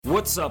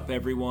What's up,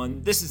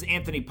 everyone? This is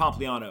Anthony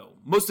Pompliano.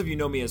 Most of you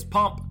know me as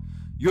Pomp.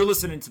 You're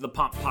listening to the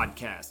Pomp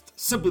Podcast,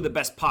 simply the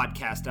best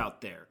podcast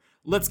out there.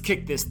 Let's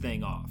kick this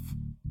thing off.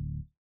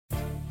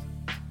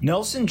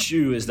 Nelson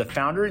Chu is the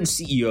founder and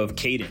CEO of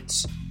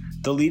Cadence,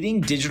 the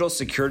leading digital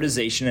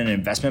securitization and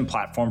investment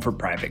platform for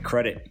private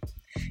credit.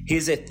 He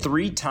is a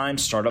three-time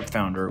startup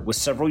founder with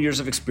several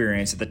years of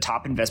experience at the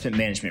top investment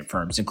management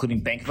firms,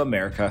 including Bank of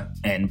America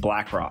and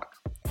BlackRock.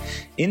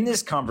 In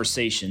this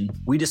conversation,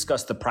 we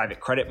discuss the private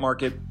credit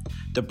market,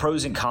 the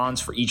pros and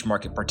cons for each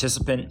market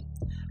participant,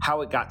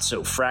 how it got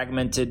so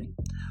fragmented,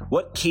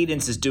 what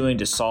Cadence is doing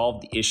to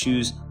solve the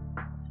issues,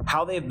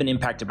 how they have been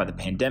impacted by the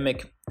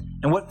pandemic,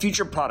 and what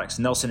future products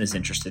Nelson is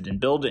interested in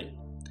building.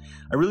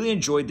 I really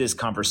enjoyed this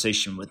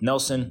conversation with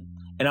Nelson,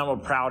 and I'm a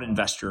proud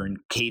investor in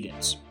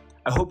Cadence.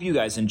 I hope you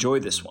guys enjoy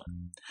this one.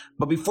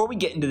 But before we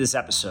get into this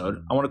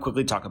episode, I want to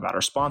quickly talk about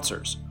our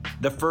sponsors.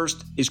 The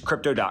first is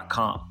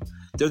Crypto.com.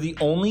 They're the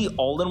only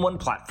all-in-one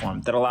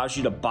platform that allows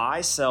you to buy,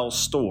 sell,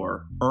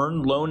 store,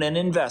 earn, loan, and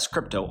invest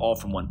crypto all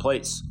from one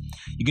place.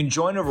 You can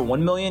join over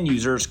 1 million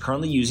users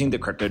currently using the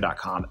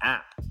Crypto.com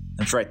app.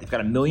 That's right, they've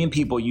got 1 million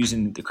people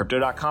using the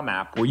Crypto.com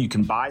app where you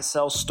can buy,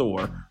 sell,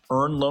 store,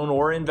 earn, loan,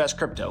 or invest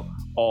crypto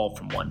all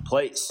from one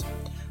place.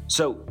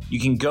 So you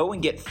can go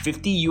and get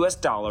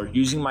 $50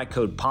 using my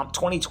code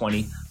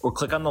POMP2020 or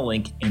click on the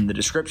link in the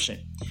description.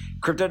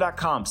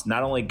 Crypto.com's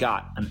not only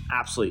got an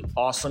absolutely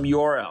awesome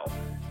URL,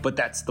 but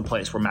that's the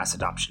place where mass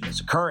adoption is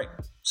occurring.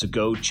 So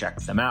go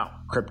check them out,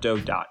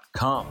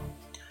 Crypto.com.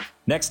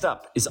 Next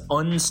up is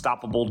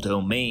Unstoppable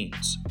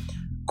Domains.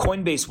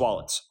 Coinbase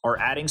wallets are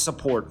adding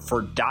support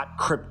for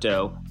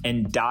 .crypto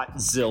and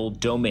 .zil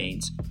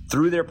domains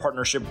through their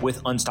partnership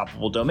with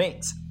Unstoppable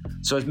Domains.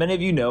 So as many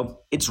of you know,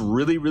 it's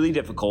really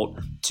difficult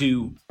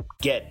to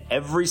get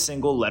every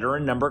single letter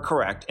and number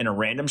correct in a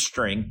random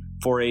string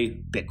for a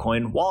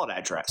Bitcoin wallet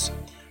address.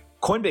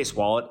 Coinbase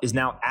Wallet is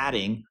now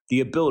adding the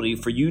ability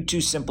for you to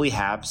simply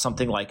have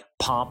something like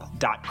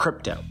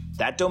pomp.crypto.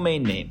 That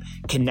domain name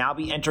can now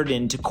be entered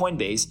into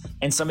Coinbase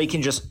and somebody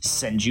can just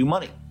send you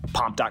money.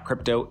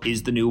 Pomp.crypto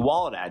is the new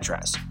wallet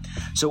address.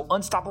 So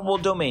Unstoppable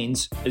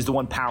Domains is the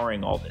one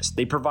powering all this.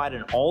 They provide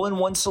an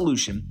all-in-one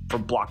solution for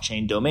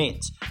blockchain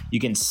domains. You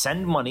can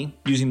send money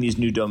using these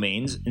new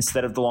domains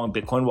instead of the long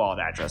Bitcoin wallet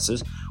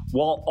addresses,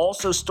 while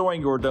also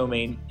storing your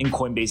domain in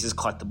Coinbase's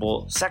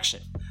collectible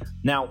section.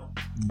 Now,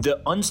 the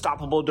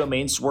Unstoppable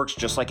Domains works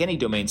just like any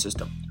domain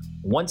system.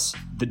 Once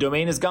the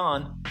domain is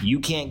gone, you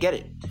can't get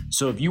it.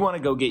 So if you want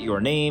to go get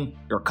your name,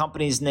 your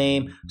company's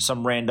name,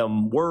 some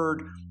random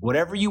word,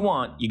 whatever you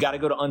want, you got to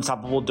go to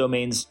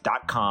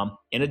unstoppabledomains.com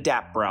in a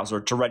dApp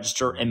browser to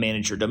register and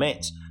manage your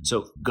domains.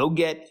 So go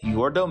get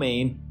your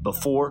domain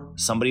before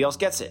somebody else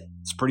gets it.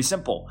 It's pretty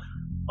simple.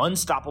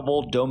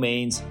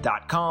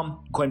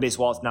 Unstoppabledomains.com. Coinbase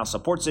Wallet now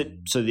supports it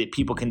so that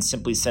people can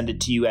simply send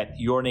it to you at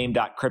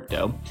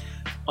yourname.crypto.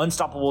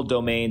 Unstoppable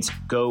Domains,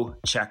 go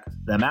check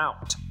them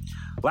out.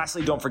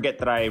 Lastly, don't forget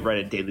that I write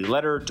a daily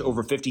letter to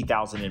over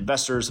 50,000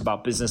 investors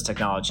about business,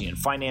 technology, and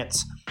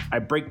finance. I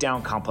break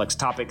down complex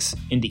topics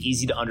into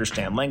easy to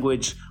understand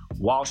language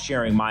while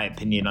sharing my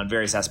opinion on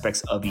various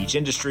aspects of each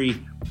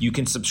industry. You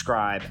can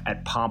subscribe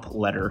at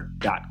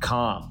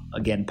pompletter.com.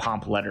 Again,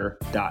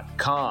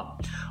 pompletter.com.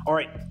 All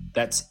right,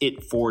 that's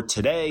it for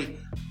today.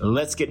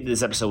 Let's get into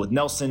this episode with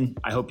Nelson.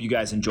 I hope you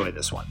guys enjoy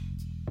this one.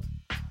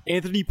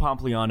 Anthony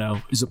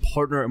Pompliano is a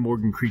partner at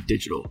Morgan Creek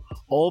Digital.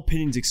 All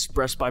opinions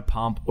expressed by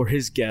Pomp or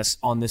his guests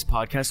on this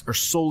podcast are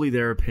solely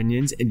their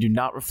opinions and do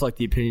not reflect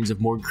the opinions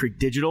of Morgan Creek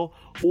Digital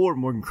or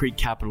Morgan Creek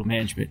Capital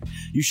Management.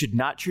 You should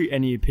not treat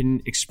any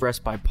opinion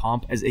expressed by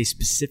Pomp as a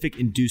specific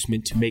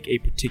inducement to make a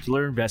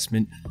particular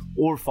investment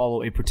or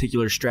follow a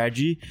particular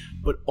strategy,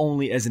 but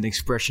only as an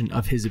expression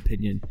of his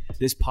opinion.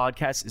 This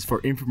podcast is for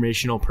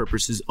informational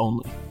purposes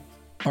only.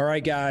 All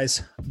right,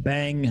 guys.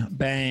 Bang,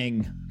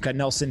 bang. Got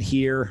Nelson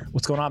here.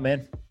 What's going on,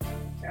 man?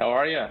 How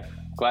are you?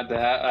 Glad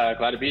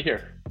to be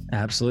here.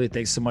 Absolutely.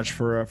 Thanks so much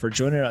for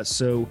joining us.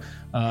 So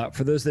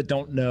for those that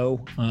don't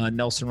know,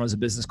 Nelson runs a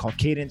business called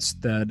Cadence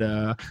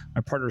that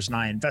my partners and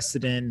I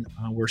invested in.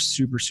 We're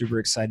super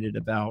excited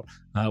about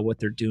what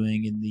they're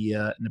doing in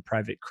the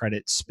private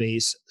credit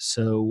space.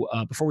 So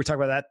before we talk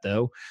about that,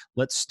 though,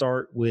 let's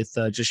start with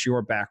just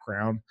your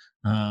background.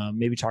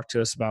 Maybe talk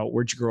to us about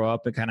where'd you grow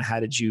up and kind of how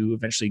did you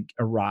eventually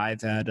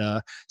arrive at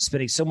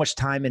spending so much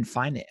time in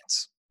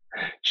finance?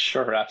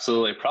 Sure,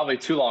 absolutely. Probably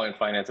too long in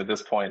finance at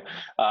this point.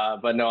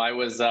 But no, I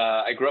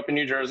grew up in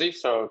New Jersey,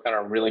 so kind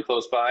of really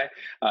close by.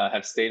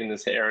 Have stayed in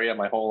this area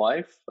my whole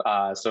life.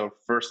 So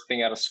first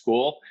thing out of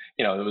school,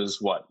 it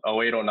was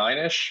 08,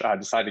 09-ish. I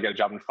decided to get a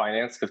job in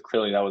finance because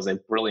clearly that was a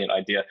brilliant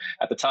idea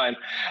at the time.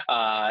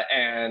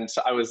 And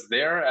I was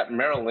there at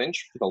Merrill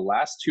Lynch for the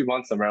last 2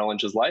 months of Merrill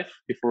Lynch's life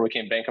before we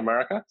became Bank of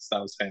America. So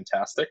that was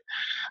fantastic.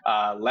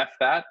 Left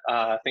that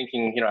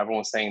thinking, everyone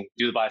was saying,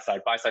 do the buy side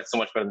so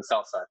much better than the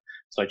sell side.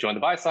 So I joined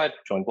the buy buy side,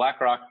 joined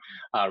BlackRock,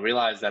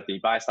 realized that the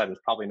buy side was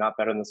probably not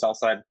better than the sell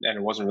side, and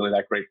it wasn't really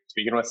that great to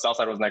begin with. Sell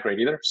side wasn't that great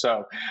either.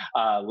 So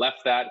left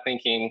that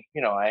thinking,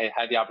 I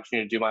had the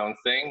opportunity to do my own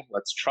thing.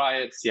 Let's try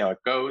it, see how it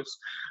goes.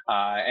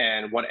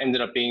 And what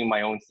ended up being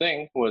my own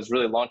thing was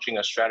really launching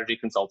a strategy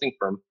consulting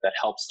firm that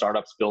helps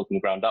startups build from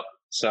the ground up.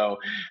 So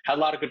had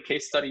a lot of good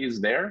case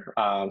studies there.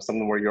 Some of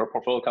them were your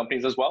portfolio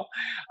companies as well.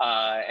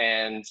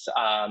 And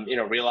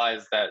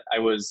realized that I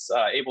was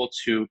able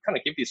to kind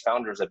of give these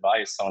founders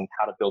advice on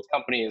how to build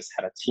companies,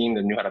 had a team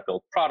that knew how to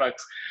build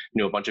products,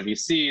 knew a bunch of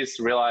VCs,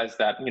 realized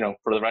that,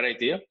 for the right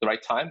idea, the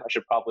right time, I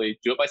should probably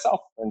do it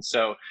myself. And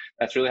so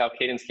that's really how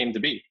Cadence came to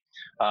be.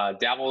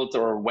 Dabbled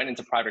or went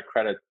into private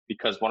credit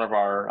because one of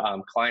our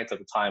clients at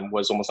the time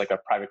was almost like a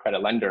private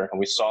credit lender, and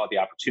we saw the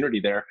opportunity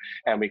there,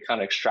 and we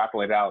kind of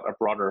extrapolated out a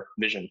broader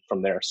vision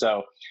from there.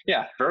 So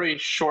yeah, very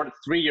short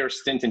 3-year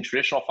stint in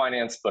traditional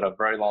finance, but a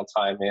very long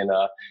time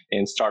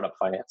in startup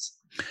finance.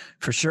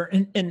 For sure.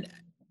 And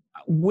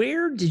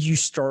where did you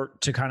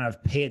start to kind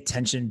of pay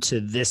attention to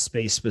this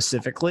space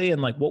specifically?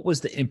 And like, what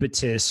was the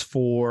impetus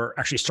for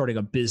actually starting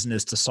a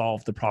business to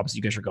solve the problems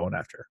you guys are going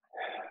after?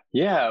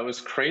 Yeah, it was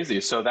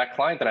crazy. So that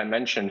client that I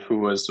mentioned who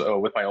was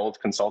with my old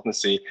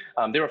consultancy,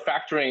 they were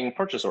factoring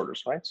purchase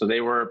orders, right? So they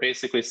were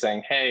basically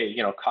saying, hey,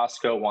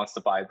 Costco wants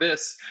to buy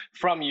this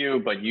from you,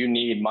 but you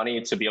need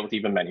money to be able to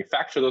even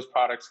manufacture those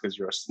products because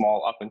you're a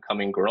small up and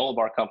coming granola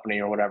bar company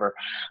or whatever.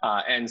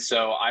 And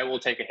so I will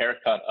take a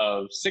haircut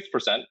of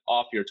 6%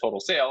 off your total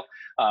sale,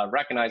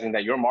 recognizing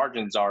that your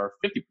margins are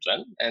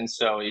 50%. And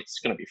so it's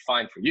going to be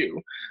fine for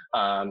you.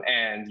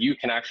 And you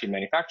can actually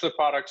manufacture the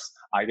products.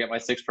 I get my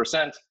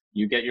 6%.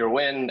 You get your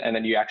win, and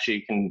then you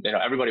actually can,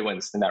 everybody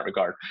wins in that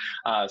regard.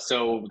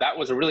 So that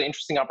was a really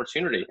interesting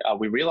opportunity.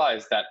 We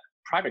realized that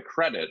private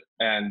credit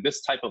and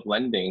this type of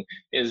lending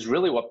is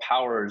really what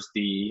powers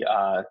the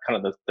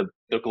kind of the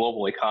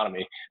global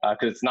economy,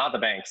 because it's not the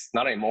banks,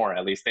 not anymore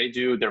at least.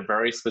 They're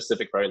very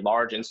specific, very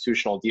large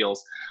institutional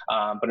deals.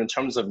 But in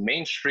terms of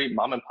Main Street,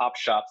 mom and pop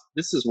shops,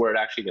 this is where it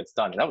actually gets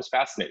done. And that was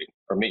fascinating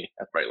for me,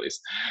 at the very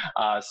least.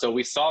 So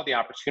we saw the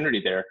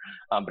opportunity there.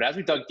 But as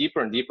we dug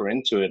deeper and deeper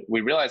into it,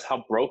 we realized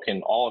how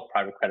broken all of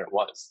private credit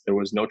was. There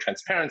was no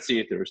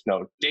transparency. There was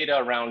no data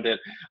around it.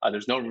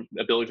 There's no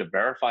ability to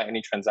verify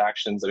any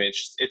transactions. I mean,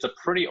 it's a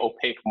pretty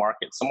opaque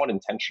market, somewhat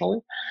intentionally.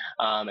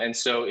 And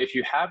so if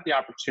you have the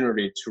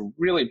opportunity to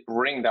really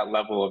bring that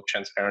level of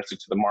transparency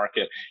to the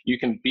market, you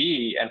can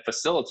be and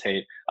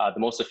facilitate the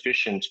most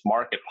efficient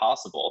market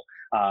possible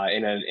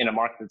in a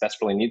market that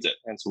desperately needs it.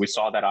 And so we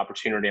saw that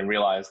opportunity and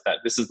realized that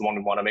this is the one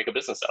we want to make a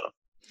business out of.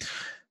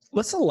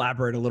 Let's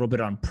elaborate a little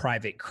bit on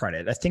private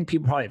credit. I think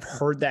people probably have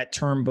heard that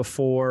term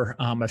before.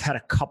 I've had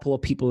a couple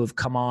of people who've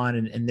come on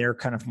and they're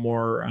kind of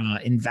more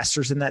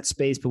investors in that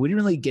space, but we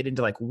didn't really get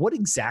into like, what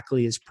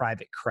exactly is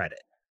private credit?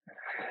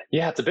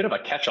 Yeah, it's a bit of a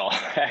catch-all,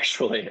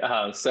 actually.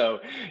 So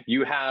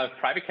you have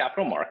private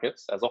capital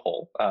markets as a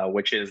whole,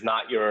 which is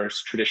not your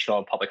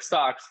traditional public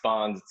stocks,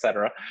 bonds, et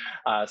cetera.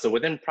 So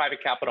within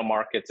private capital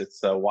markets,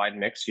 it's a wide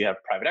mix. You have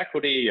private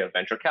equity, you have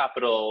venture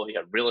capital, you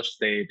have real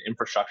estate,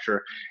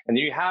 infrastructure, and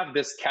you have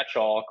this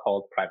catch-all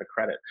called private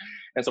credit.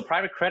 And so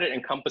private credit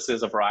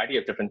encompasses a variety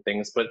of different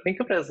things, but think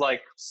of it as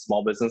like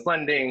small business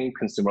lending,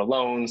 consumer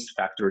loans,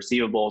 factor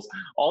receivables,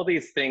 all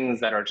these things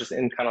that are just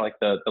in kind of like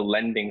the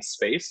lending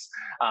space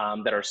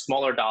that are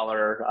smaller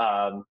dollar.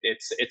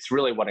 It's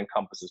really what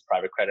encompasses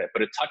private credit,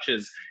 but it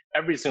touches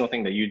every single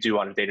thing that you do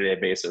on a day-to-day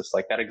basis.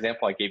 Like that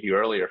example I gave you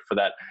earlier for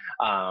that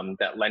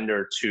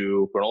lender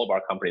to granola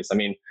bar companies. I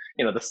mean,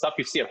 the stuff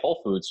you see at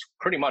Whole Foods,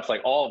 pretty much like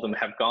all of them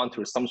have gone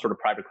through some sort of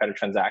private credit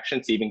transaction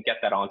to even get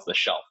that onto the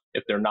shelf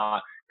if they're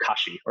not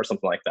Kashi or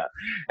something like that.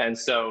 And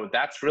so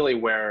that's really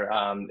where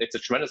it's a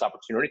tremendous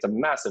opportunity. It's a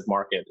massive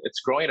market. It's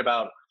growing at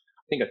about,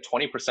 I think, a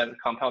 20%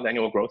 compound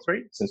annual growth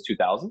rate since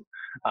 2000.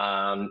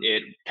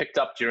 It picked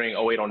up during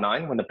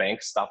 0809 when the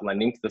banks stopped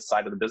lending to the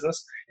side of the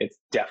business. It's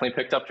definitely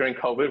picked up during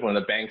COVID when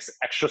the banks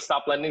extra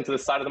stopped lending to the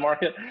side of the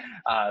market.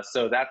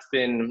 So that's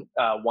been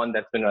one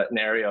that's been an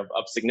area of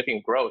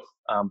significant growth.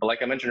 But like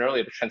I mentioned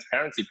earlier, the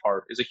transparency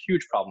part is a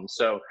huge problem.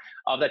 So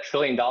of that $1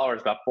 trillion,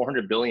 about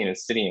 $400 billion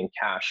is sitting in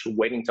cash,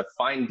 waiting to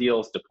find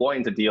deals, deploy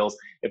into deals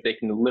if they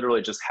can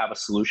literally just have a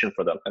solution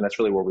for them. And that's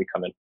really where we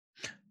come in.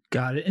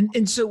 Got it.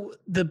 And so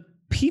the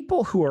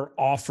people who are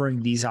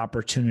offering these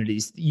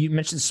opportunities, you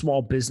mentioned small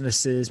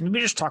businesses. Maybe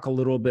just talk a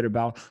little bit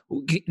about,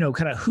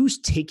 kind of who's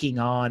taking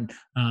on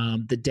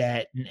the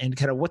debt and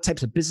kind of what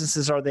types of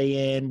businesses are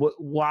they in?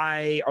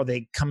 Why are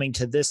they coming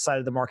to this side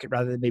of the market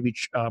rather than maybe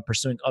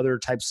pursuing other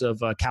types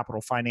of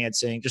capital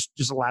financing?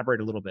 Just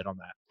elaborate a little bit on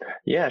that.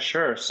 Yeah,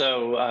 sure.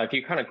 So if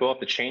you kind of go up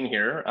the chain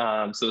here,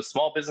 so the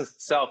small business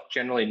itself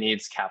generally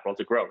needs capital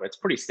to grow. It's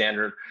pretty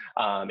standard.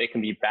 It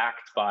can be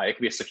backed by, it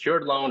could be a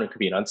secured loan, it could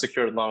be an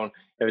unsecured loan.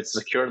 If it's a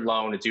secured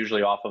loan, it's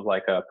usually off of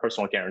like a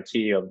personal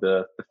guarantee of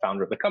the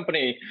founder of the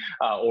company,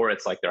 or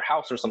it's like their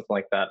house or something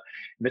like that.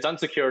 If it's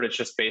unsecured, it's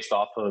just based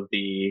off of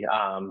the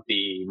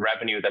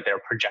revenue that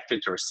they're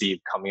projected to receive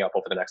coming up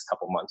over the next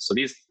couple of months. So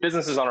these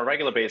businesses on a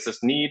regular basis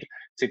need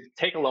to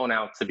take a loan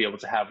out to be able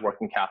to have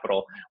working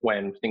capital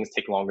when things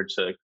take longer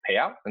to pay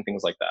out and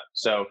things like that.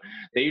 So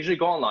they usually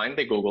go online,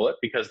 they Google it,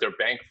 because their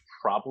bank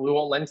probably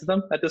won't lend to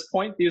them at this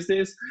point these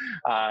days.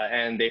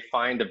 And they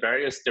find the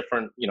various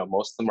different,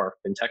 most of them are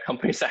fintech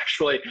companies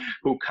actually,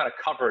 who kind of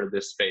cover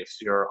this space,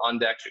 your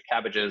OnDeck, your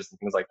Cabbages, and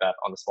things like that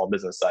on the small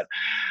business side.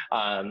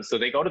 So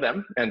they go to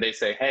them and they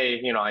say,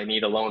 hey, I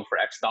need a loan for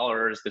X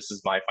dollars. This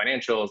is my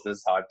financials. This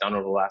is how I've done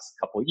over the last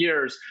couple of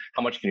years.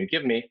 How much can you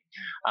give me?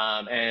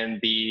 And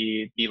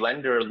the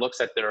lender looks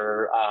at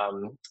their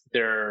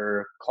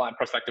client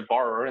prospective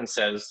borrower and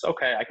says,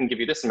 okay, I can give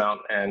you this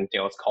amount, and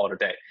let's call it a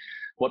day.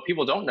 What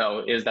people don't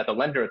know is that the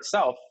lender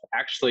itself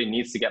actually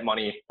needs to get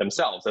money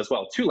themselves as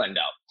well to lend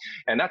out.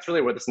 And that's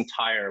really where this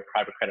entire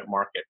private credit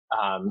market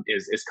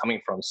is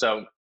coming from.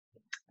 So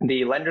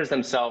the lenders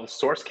themselves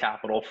source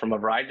capital from a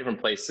variety of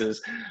different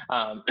places.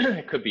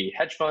 It could be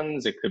hedge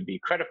funds, it could be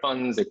credit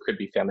funds, it could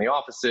be family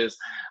offices,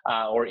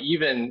 or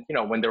even,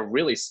 when they're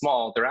really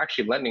small, they're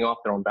actually lending off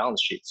their own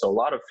balance sheet. So a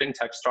lot of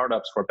fintech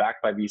startups who are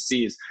backed by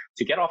VCs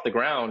to get off the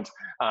ground,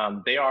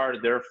 they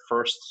are their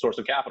first source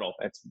of capital.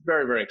 It's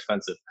very, very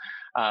expensive.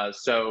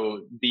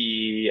 So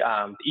the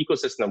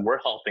ecosystem that we're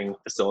helping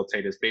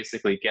facilitate is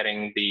basically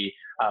getting the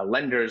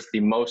lenders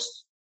the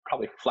most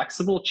probably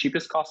flexible,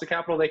 cheapest cost of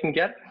capital they can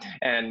get,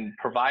 and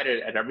provide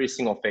it at every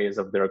single phase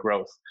of their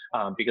growth.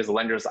 Because the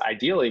lenders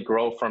ideally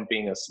grow from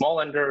being a small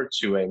lender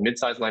to a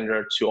mid-sized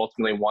lender to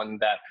ultimately one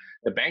that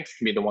the banks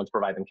can be the ones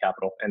providing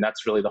capital. And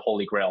that's really the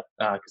holy grail,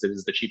 because it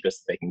is the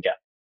cheapest they can get.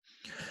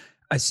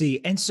 I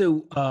see. And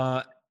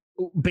so,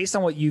 based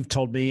on what you've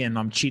told me, and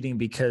I'm cheating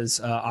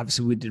because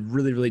obviously we did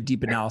really, really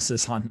deep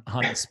analysis on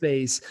the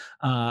space,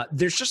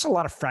 there's just a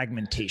lot of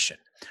fragmentation,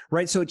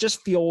 right? So it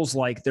just feels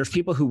like there's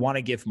people who want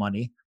to give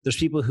money. There's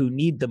people who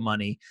need the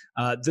money.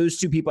 Those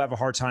two people have a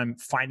hard time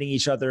finding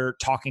each other,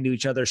 talking to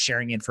each other,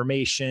 sharing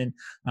information.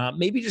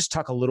 Maybe just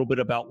talk a little bit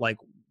about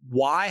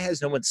why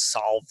has no one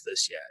solved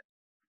this yet?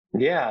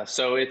 Yeah,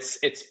 so it's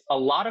a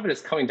lot of it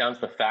is coming down to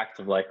the fact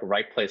of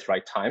right place,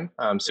 right time.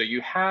 So you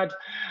had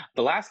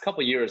the last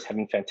couple of years have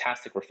been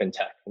fantastic for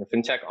fintech, and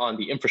fintech on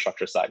the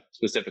infrastructure side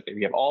specifically.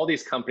 We have all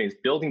these companies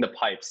building the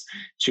pipes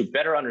to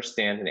better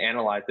understand and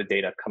analyze the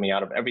data coming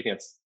out of everything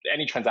that's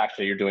any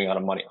transaction that you're doing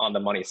on the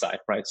money side,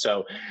 right?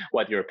 So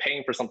whether you're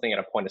paying for something at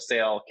a point of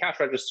sale cash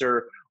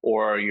register,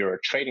 or you're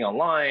trading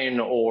online,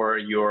 or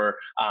your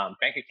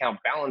bank account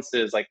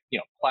balances like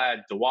Plaid,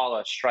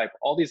 Dawala, Stripe,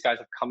 all these guys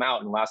have come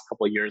out in the last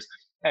couple of years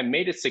and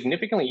made it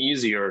significantly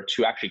easier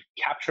to actually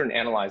capture and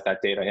analyze that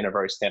data in a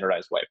very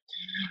standardized way.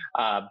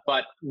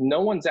 But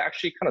no one's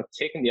actually kind of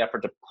taken the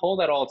effort to pull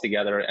that all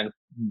together and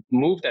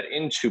move that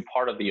into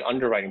part of the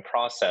underwriting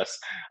process,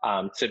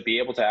 to be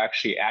able to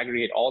actually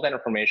aggregate all that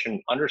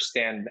information,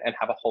 understand and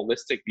have a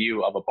holistic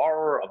view of a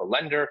borrower, of a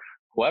lender,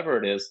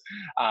 whoever it is,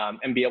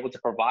 and be able to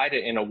provide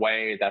it in a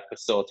way that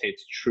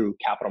facilitates true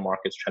capital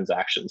markets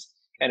transactions.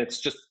 And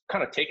it's just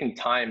kind of taken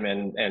time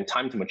and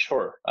time to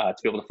mature to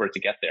be able for it to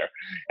get there.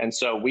 And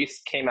so we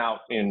came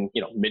out in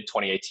mid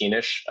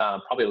 2018-ish,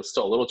 probably it was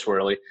still a little too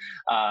early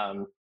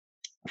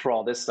for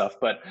all this stuff,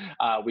 but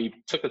we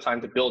took the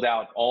time to build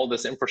out all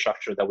this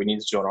infrastructure that we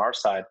needed to do on our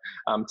side,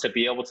 to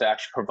be able to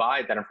actually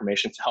provide that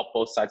information to help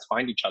both sides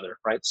find each other,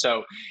 right?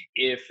 So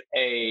if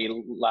a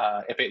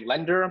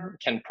lender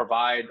can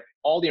provide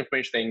all the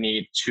information they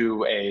need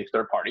to a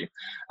third party,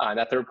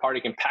 that third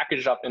party can package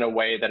it up in a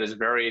way that is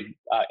very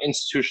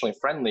institutionally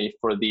friendly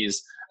for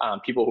these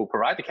people who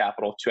provide the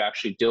capital to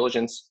actually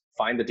diligence,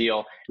 find the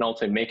deal, and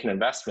ultimately make an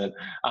investment.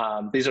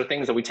 These are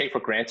things that we take for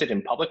granted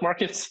in public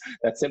markets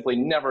that simply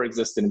never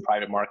existed in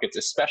private markets,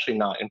 especially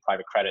not in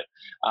private credit.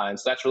 And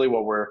so that's really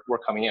where we're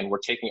coming in. We're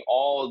taking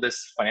all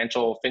this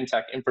financial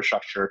fintech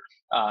infrastructure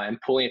and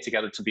pulling it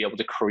together to be able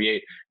to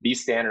create the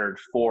standard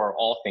for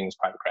all things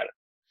private credit.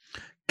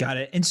 Got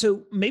it. And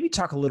so maybe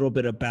talk a little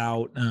bit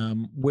about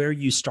where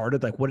you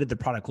started, what did the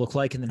product look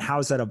like, and then how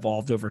has that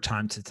evolved over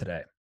time to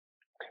today?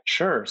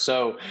 Sure.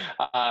 So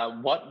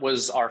what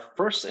was our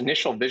first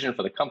initial vision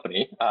for the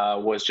company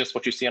was just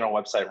what you see on our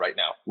website right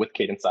now with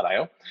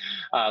Cadence.io.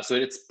 So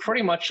it's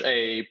pretty much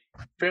a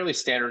fairly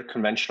standard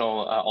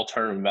conventional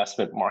alternative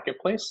investment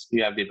marketplace.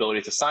 You have the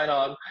ability to sign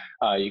on.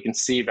 You can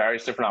see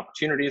various different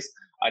opportunities.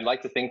 I'd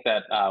like to think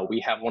that we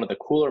have one of the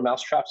cooler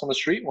mousetraps on the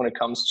street when it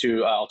comes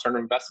to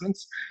alternative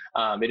investments.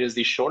 It is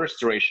the shortest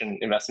duration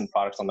investment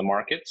products on the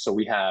market. So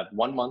we have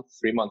 1 month,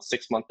 3 month,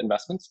 6 month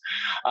investments.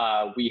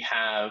 We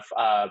have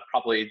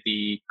probably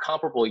the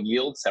comparable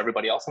yields to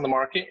everybody else on the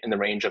market in the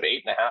range of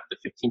 8.5%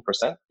 to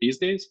 15% these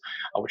days,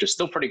 which is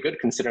still pretty good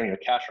considering your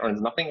cash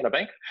earns nothing in a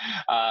bank.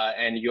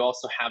 And you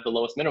also have the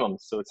lowest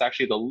minimums. So it's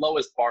actually the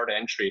lowest bar to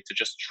entry to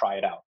just try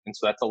it out. And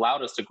so that's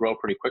allowed us to grow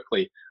pretty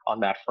quickly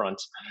on that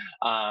front.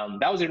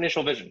 That that was the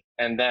initial vision.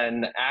 And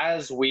then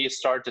as we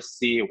start to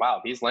see, wow,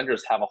 these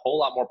lenders have a whole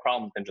lot more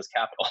problems than just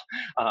capital.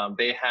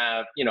 They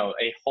have,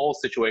 a whole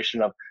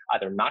situation of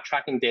either not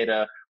tracking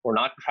data or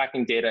not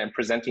tracking data and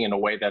presenting in a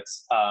way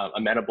that's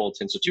amenable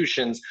to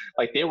institutions.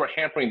 Like, they were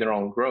hampering their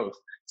own growth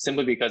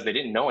simply because they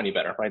didn't know any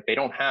better, right? They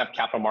don't have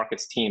capital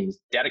markets teams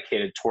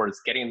dedicated towards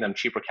getting them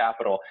cheaper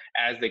capital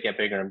as they get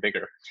bigger and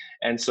bigger.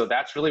 And so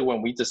that's really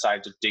when we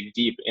decided to dig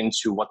deep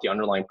into what the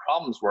underlying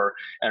problems were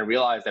and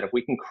realize that if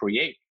we can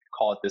create,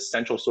 call it this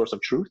central source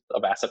of truth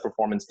of asset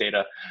performance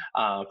data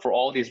for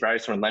all these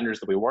various different lenders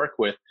that we work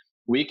with,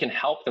 we can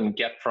help them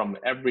get from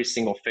every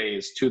single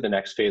phase to the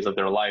next phase of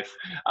their life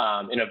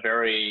in a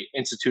very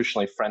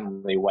institutionally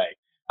friendly way.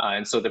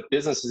 And so the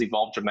business has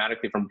evolved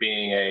dramatically from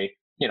being a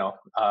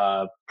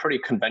pretty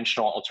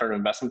conventional alternative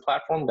investment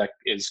platform that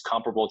is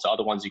comparable to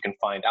other ones you can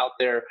find out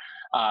there,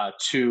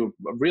 to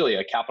really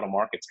a capital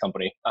markets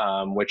company,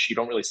 which you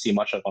don't really see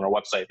much of on our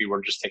website if you were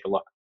to just take a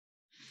look.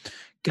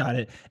 Got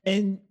it.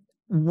 And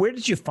where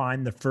did you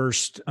find the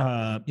first,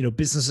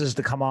 businesses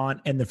to come on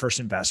and the first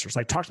investors?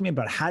 Like, talk to me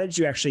about how did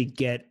you actually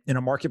get in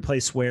a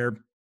marketplace where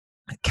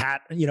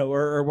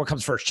or what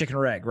comes first, chicken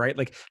or egg, right?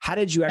 Like, how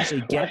did you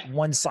actually get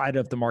one side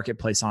of the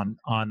marketplace on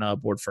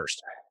board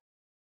first?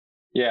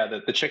 Yeah,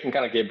 the chicken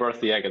kind of gave birth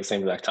to the egg at the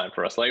same exact time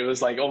for us. Like, it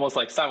was like almost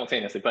like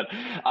simultaneously. But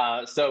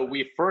so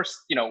we first,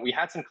 we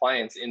had some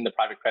clients in the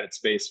private credit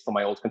space from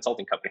my old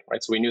consulting company,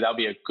 right? So we knew that would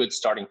be a good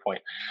starting point.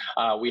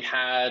 We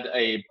had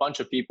a bunch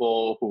of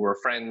people who were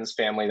friends,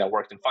 family that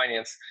worked in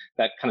finance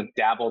that kind of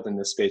dabbled in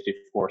this space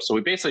before. So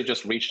we basically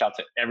just reached out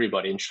to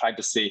everybody and tried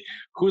to see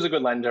who's a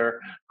good lender,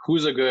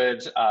 who's a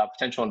good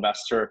potential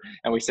investor.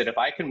 And we said, if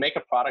I can make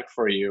a product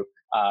for you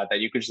that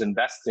you could just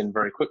invest in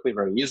very quickly,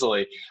 very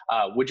easily,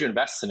 would you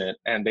invest in it?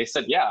 And they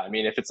said, yeah. I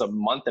mean, if it's a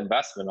month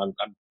investment,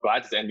 I'm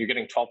glad to, and you're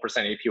getting 12%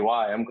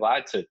 APY, I'm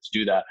glad to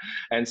do that.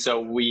 And so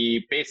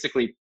we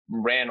basically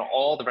ran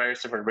all the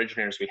various different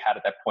originators we had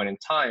at that point in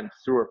time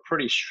through a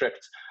pretty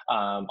strict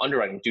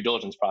underwriting due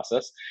diligence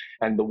process.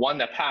 And the one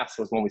that passed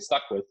was one we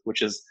stuck with, which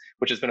has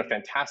been a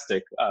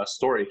fantastic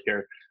story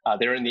here.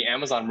 They're in the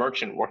Amazon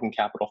merchant working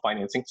capital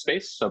financing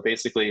space. So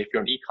basically, if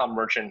you're an e-com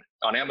merchant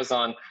on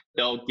Amazon,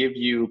 they'll give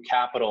you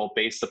capital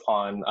based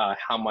upon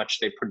how much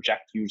they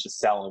project you to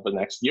sell over the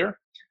next year.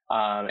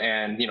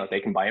 And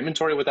they can buy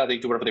inventory with that. They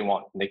do whatever they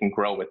want. And they can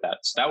grow with that.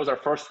 So that was our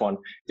first one.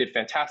 Did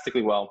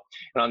fantastically well.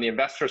 And on the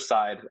investor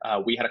side,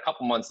 we had a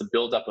couple months to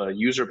build up a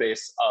user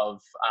base of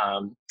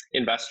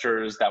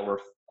investors that were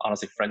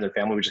honestly friends and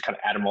family. We just kind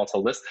of add them all to the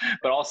list,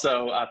 but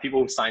also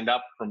people who signed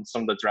up from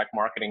some of the direct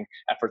marketing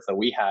efforts that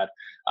we had.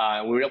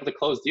 We were able to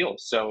close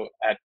deals. So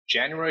at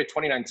January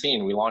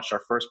 2019, we launched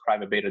our first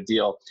private beta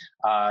deal.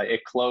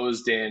 It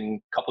closed in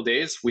a couple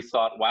days. We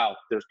thought, wow,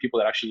 there's people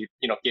that actually,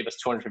 gave us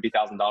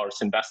 $250,000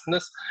 to invest in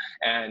this.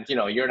 And,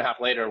 a year and a half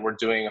later, we're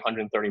doing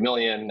 130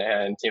 million,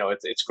 and,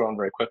 it's grown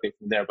very quickly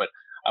from there. But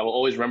I will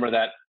always remember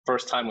that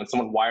first time when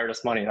someone wired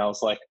us money, and I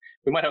was like,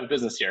 we might have a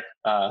business here.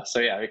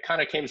 So yeah, it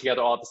kind of came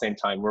together all at the same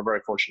time. We're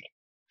very fortunate.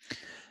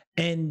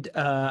 And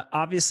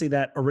obviously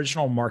that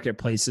original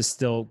marketplace is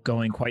still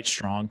going quite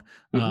strong,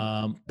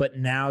 but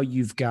now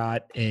you've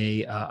got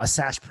a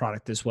SaaS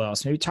product as well.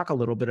 So maybe talk a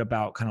little bit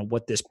about kind of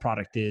what this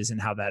product is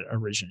and how that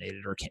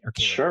originated or came.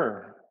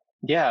 Sure.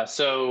 Yeah.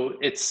 So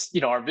it's,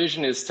 our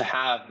vision is to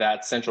have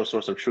that central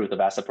source of truth of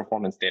asset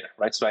performance data,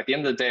 right? So at the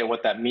end of the day,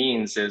 what that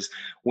means is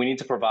we need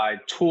to provide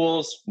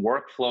tools,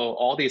 workflow,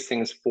 all these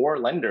things for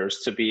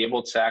lenders to be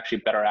able to actually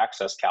better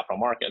access capital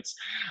markets.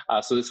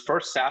 So this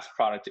first SaaS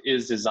product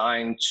is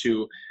designed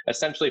to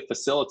essentially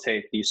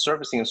facilitate the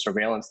servicing and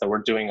surveillance that we're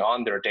doing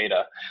on their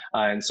data.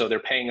 And so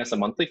they're paying us a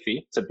monthly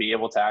fee to be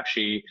able to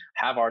actually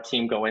have our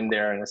team go in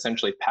there and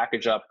essentially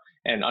package up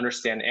and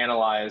understand,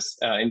 analyze,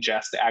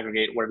 ingest,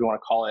 aggregate, whatever you want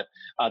to call it,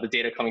 the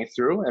data coming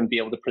through and be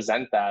able to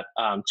present that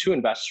to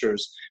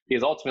investors.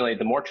 Because ultimately,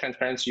 the more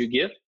transparency you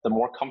give, the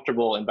more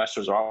comfortable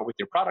investors are with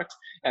your product,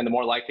 and the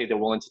more likely they're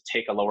willing to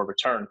take a lower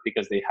return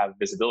because they have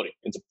visibility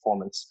into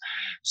performance.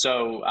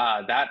 So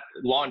that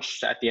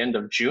launched at the end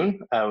of June.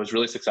 It was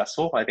really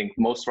successful. I think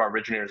most of our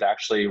originators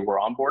actually were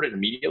onboarded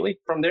immediately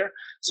from there.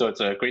 So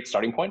it's a great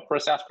starting point for a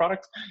SaaS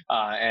product.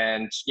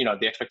 And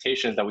the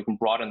expectation is that we can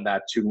broaden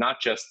that to not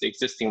just the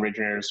existing originators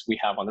we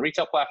have on the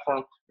retail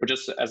platform, but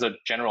just as a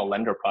general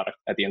lender product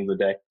at the end of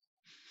the day.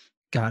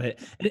 Got it.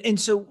 And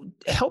so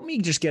help me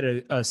just get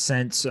a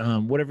sense,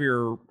 whatever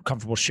you're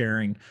comfortable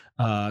sharing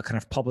kind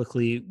of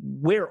publicly,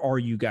 where are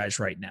you guys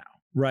right now?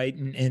 Right.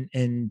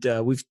 And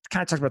we've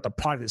kind of talked about the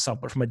product itself,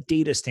 but from a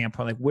data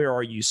standpoint, like where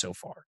are you so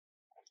far?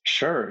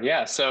 Sure.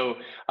 Yeah. So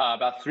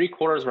about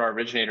 3/4 of our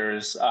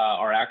originators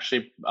are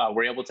actually,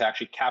 we're able to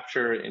actually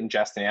capture,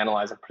 ingest, and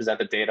analyze and present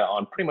the data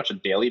on pretty much a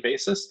daily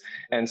basis.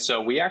 And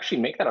so we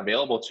actually make that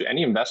available to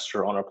any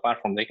investor on our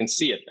platform. They can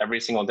see it every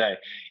single day.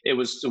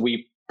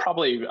 We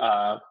probably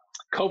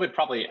COVID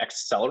probably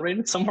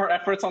accelerated some of our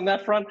efforts on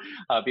that front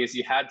because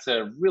you had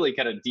to really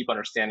get a deep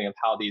understanding of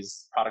how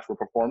these products were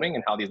performing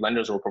and how these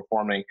lenders were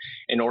performing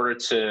in order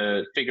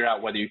to figure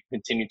out whether you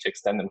continue to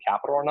extend them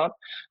capital or not.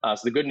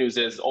 So the good news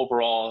is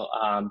overall,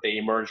 they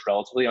emerged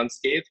relatively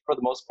unscathed for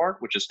the most part,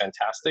 which is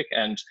fantastic.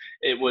 And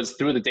it was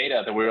through the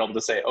data that we were able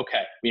to say,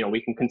 okay,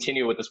 we can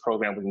continue with this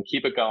program, we can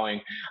keep it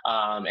going.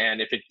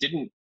 And if it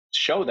didn't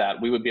show that,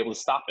 we would be able to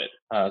stop it.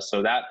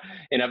 So that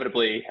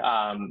inevitably,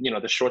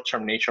 the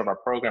short-term nature of our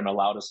program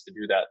allowed us to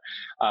do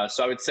that.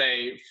 So I would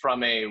say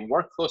from a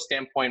workflow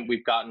standpoint,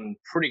 we've gotten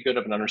pretty good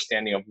of an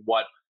understanding of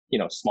what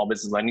small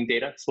business lending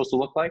data is supposed to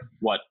look like,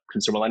 what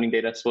consumer lending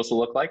data is supposed to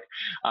look like.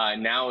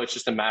 Now it's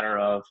just a matter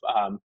of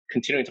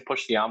continuing to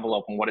push the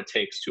envelope on what it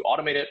takes to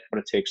automate it, what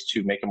it takes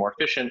to make it more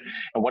efficient,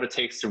 and what it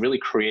takes to really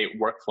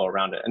create workflow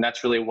around it. And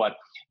that's really what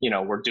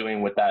we're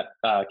doing with that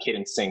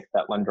Cadence Sync,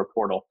 that lender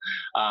portal.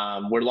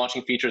 We're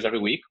launching features every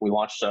week. We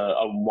launched a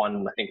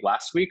one, I think,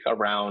 last week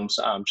around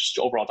just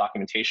overall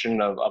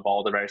documentation of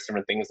all the various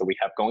different things that we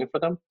have going for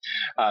them.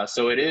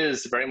 So it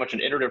is very much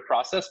an iterative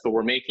process, but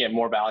we're making it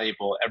more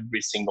valuable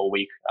every single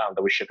week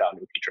that we ship out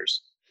new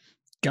features.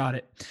 Got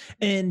it.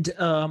 And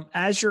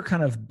as you're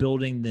kind of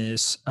building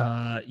this,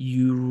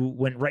 you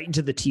went right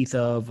into the teeth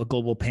of a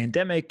global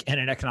pandemic and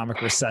an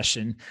economic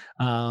recession.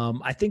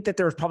 I think that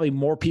there was probably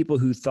more people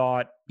who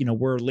thought,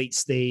 we're late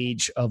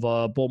stage of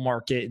a bull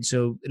market. And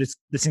so this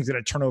thing's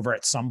going to turn over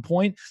at some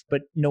point,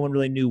 but no one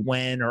really knew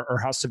when or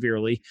how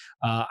severely.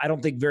 I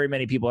don't think very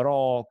many people at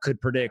all could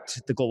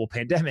predict the global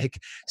pandemic.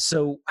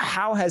 So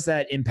how has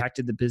that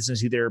impacted the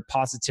business, either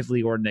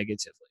positively or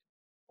negatively?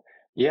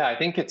 Yeah, I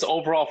think it's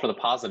overall for the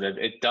positive.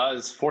 It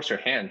does force your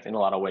hand in a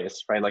lot of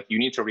ways, right? Like you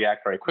need to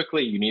react very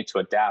quickly. You need to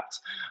adapt.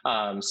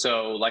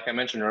 So like I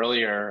mentioned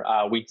earlier,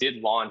 we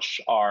did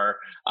launch our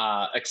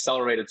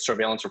accelerated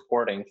surveillance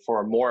reporting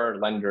for more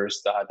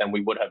lenders than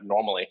we would have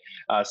normally.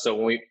 So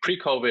when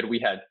pre-COVID, we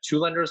had 2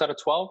 lenders out of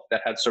 12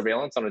 that had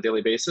surveillance on a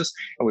daily basis,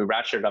 and we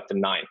ratcheted up to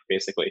 9,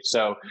 basically.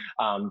 So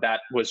that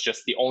was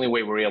just the only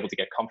way we were able to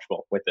get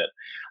comfortable with it.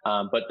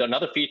 But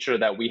another feature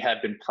that we had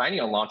been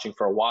planning on launching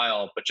for a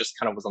while, but just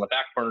kind of was on the back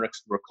burner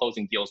because we're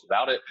closing deals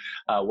without it,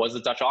 was the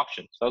Dutch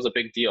auction. So that was a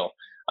big deal.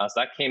 So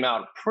that came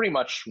out pretty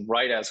much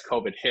right as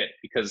COVID hit,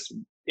 because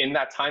in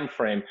that time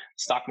frame,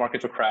 stock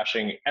markets were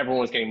crashing. Everyone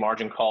was getting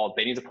margin called.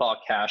 They need to pull out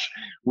cash.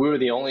 We were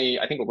the only,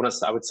 I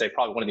would say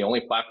probably one of the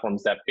only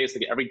platforms that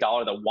basically every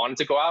dollar that wanted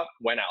to go out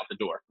went out the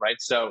door, right?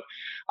 So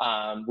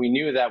we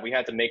knew that we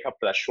had to make up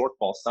for that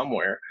shortfall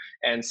somewhere.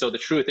 And so the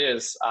truth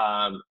is,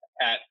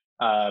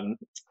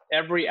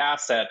 every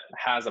asset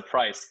has a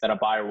price that a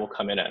buyer will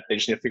come in at. They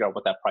just need to figure out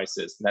what that price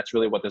is. And that's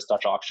really what this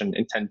Dutch auction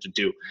intended to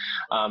do.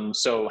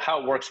 So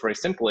how it works very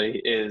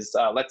simply is,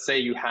 let's say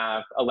you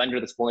have a lender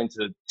that's willing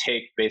to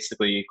take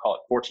basically, call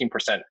it 14%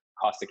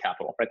 cost of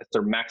capital, right? That's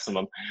their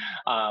maximum.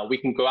 We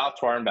can go out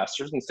to our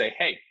investors and say,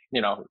 hey,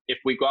 if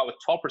we go out with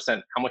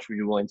 12%, how much would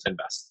you be willing to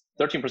invest?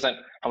 13%,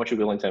 how much are you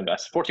willing to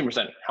invest?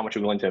 14%, how much are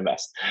you willing to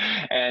invest?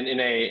 And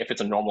if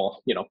it's a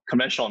normal,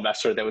 conventional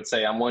investor, they would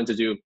say, I'm willing to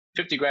do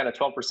 50 grand at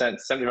 12%,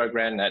 75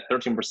 grand at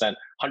 13%,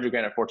 100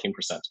 grand at 14%.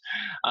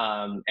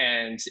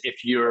 And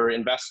if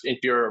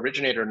your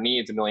originator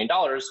needs $1 million,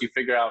 you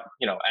figure out,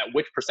 at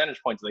which percentage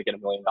point do they get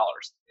 $1 million,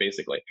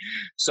 basically.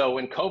 So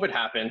when COVID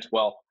happened,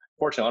 well,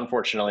 fortunately,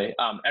 unfortunately,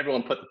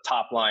 everyone put the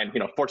top line,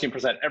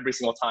 14% every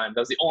single time. That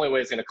was the only way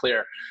it's going to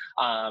clear.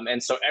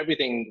 And so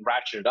everything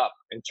ratcheted up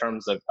in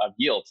terms of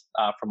yield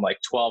from like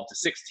 12 to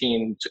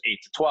 16 to 8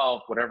 to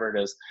 12, whatever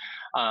it is.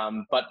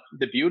 But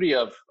the beauty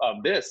of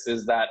this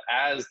is that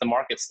as the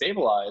market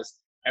stabilized,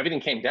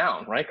 everything came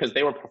down, right? Because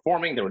they were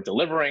performing, they were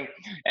delivering.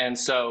 And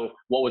so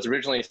what was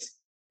originally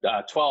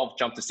 12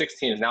 jumped to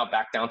 16 is now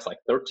back down to like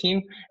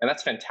 13. And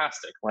that's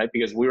fantastic, right?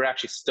 Because we were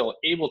actually still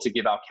able to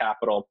give out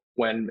capital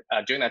when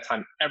during that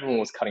time, everyone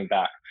was cutting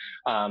back.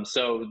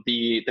 So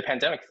the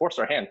pandemic forced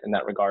our hand in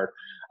that regard.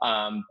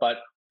 But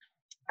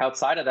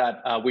outside of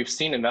that, we've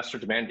seen investor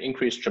demand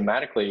increase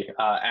dramatically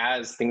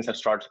as things have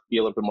started to be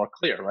a little bit more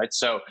clear, right?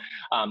 So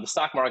the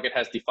stock market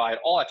has defied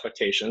all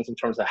expectations in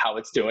terms of how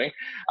it's doing,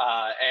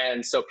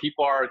 and so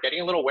people are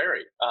getting a little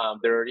wary.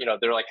 They're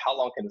like, how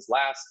long can this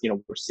last?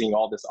 We're seeing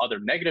all this other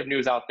negative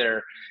news out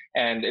there,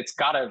 and it's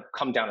got to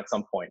come down at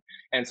some point.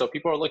 And so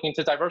people are looking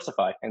to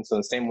diversify. And so in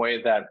the same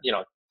way that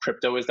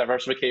crypto is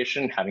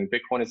diversification, having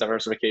Bitcoin is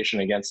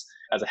diversification as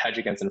a hedge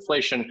against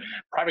inflation.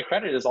 Private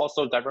credit is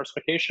also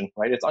diversification,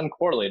 right? It's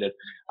uncorrelated.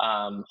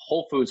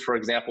 Whole Foods, for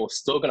example, is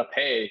still going to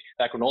pay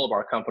that granola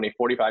bar company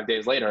 45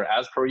 days later,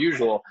 as per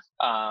usual,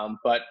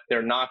 but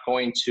it's not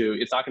going to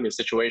be a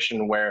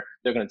situation where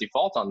they're going to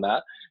default on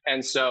that.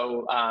 And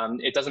so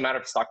it doesn't matter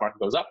if the stock market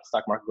goes up, the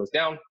stock market goes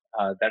down,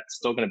 that's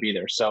still going to be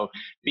there. So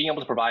being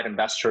able to provide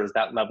investors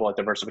that level of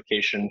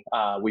diversification,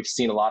 we've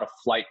seen a lot of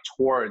flight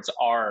towards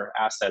our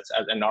assets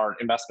and our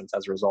investments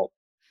as a result.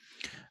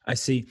 I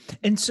see.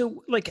 And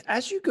so, like,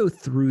 as you go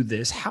through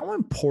this, how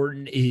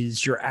important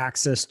is your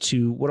access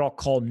to what I'll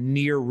call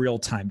near real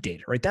time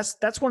data? Right.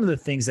 That's one of the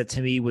things that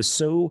to me was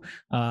so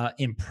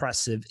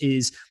impressive.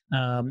 Is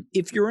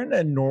if you're in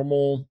a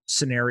normal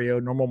scenario,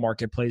 normal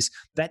marketplace,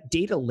 that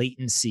data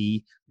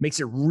latency makes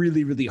it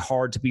really, really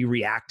hard to be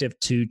reactive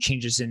to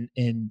changes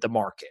in the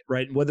market,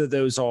 right? Whether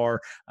those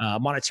are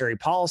monetary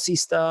policy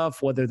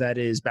stuff, whether that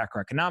is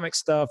macroeconomic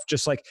stuff,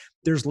 just like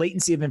there's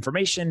latency of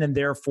information, and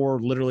therefore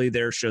literally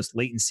there's just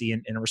latency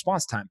in a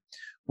response time.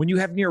 When you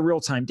have near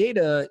real-time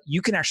data,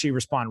 you can actually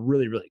respond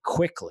really, really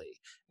quickly.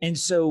 And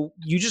so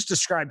you just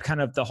described kind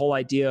of the whole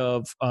idea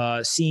of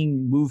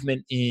seeing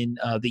movement in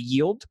the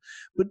yield,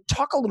 but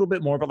talk a little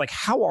bit more about like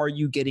how are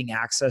you getting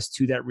access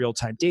to that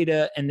real-time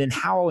data, and then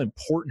how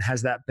important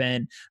has that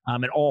been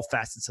in all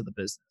facets of the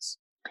business?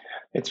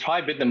 It's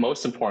probably been the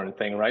most important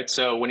thing, right?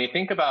 So when you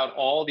think about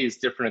all these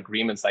different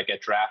agreements that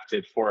get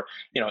drafted for,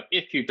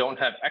 if you don't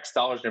have X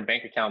dollars in your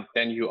bank account,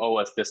 then you owe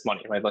us this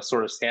money, right? Like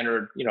sort of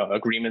standard,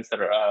 agreements that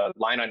are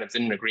line items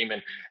in an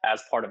agreement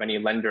as part of any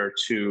lender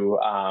to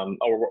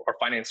or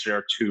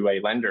financier to a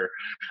lender.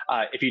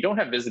 If you don't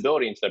have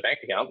visibility into their bank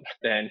account,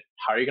 then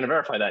how are you going to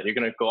verify that? You're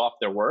going to go off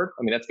their word.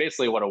 I mean, that's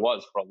basically what it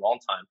was for a long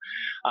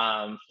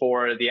time.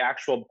 For the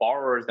actual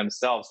borrowers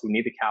themselves who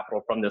need the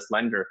capital from this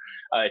lender,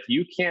 if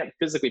you can't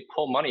physically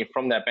pull money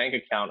from that bank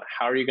account,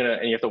 how are you going to,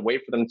 and you have to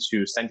wait for them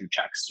to send you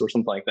checks or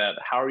something like that.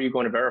 How are you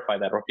going to verify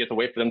that? Or if you have to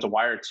wait for them to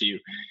wire it to you,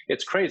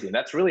 it's crazy. And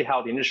that's really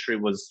how the industry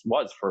was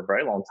for a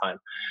very long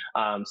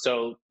time.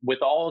 So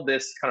with all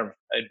this kind of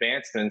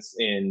advancements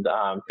in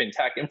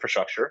fintech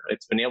infrastructure,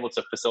 it's been able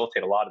to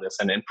facilitate a lot of this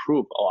and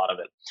improve a lot of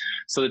it.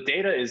 So the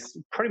data is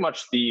pretty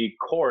much the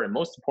core and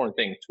most important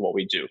thing to what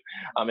we do.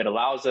 It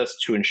allows us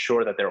to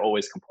ensure that they're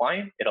always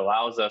compliant. It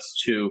allows us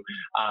to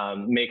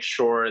make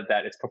sure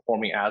that it's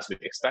performing as we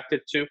expect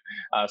it to.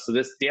 So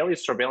this daily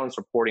surveillance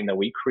reporting that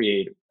we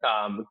create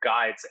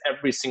guides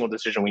every single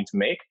decision we need to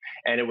make.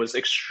 And it was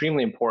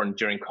extremely important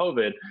during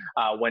COVID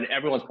when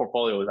everyone's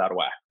portfolio was out of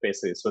whack,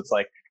 basically. So it's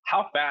like,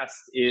 how fast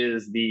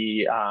is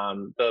the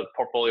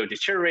portfolio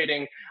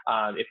deteriorating?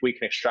 If we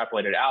can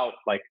extrapolate it out,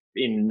 like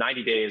in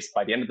 90 days,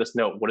 by the end of this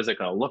note, what is it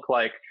going to look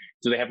like?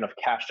 Do they have enough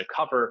cash to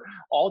cover?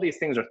 All these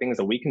things are things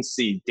that we can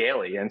see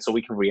daily, and so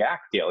we can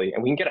react daily,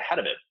 and we can get ahead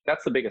of it.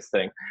 That's the biggest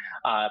thing.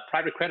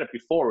 Private credit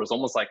before was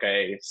almost like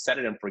a set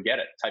it and forget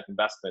it type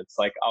investment. It's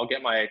like, I'll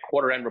get my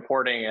quarter end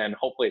reporting, and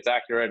hopefully it's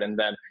accurate, and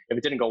then if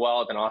it didn't go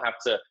well, then I'll have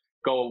to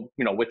go,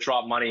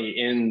 withdraw money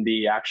in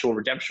the actual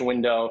redemption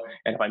window.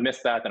 And if I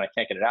miss that, then I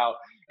can't get it out.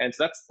 And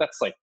so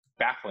that's like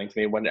baffling to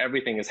me when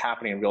everything is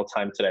happening in real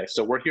time today.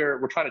 So we're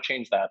trying to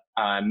change that,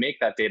 make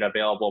that data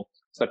available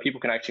so that people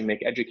can actually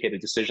make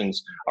educated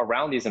decisions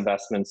around these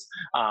investments.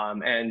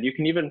 And you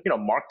can even,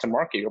 mark to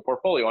market your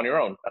portfolio on your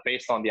own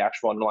based on the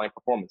actual underlying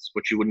performance,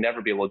 which you would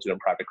never be able to do in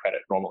private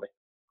credit normally.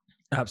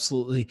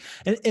 Absolutely.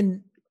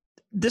 And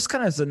this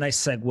kind of is a nice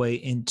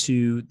segue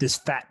into this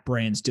Fat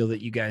Brands deal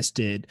that you guys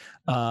did.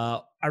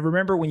 I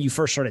remember when you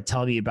first started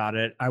telling me about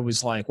it, I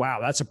was like, wow,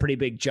 that's a pretty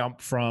big jump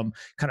from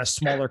kind of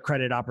smaller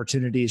credit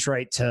opportunities,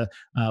 right, to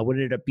what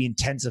ended up being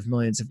tens of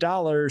millions of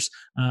dollars.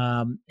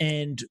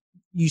 And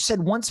you said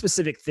one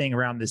specific thing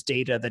around this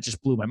data that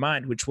just blew my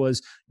mind, which was,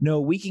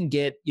 no, we can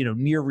get,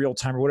 near real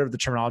time or whatever the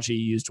terminology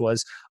you used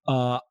was,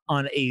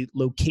 on a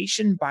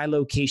location by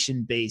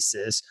location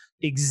basis,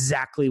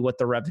 exactly what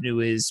the revenue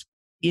is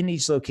in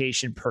each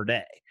location per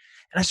day.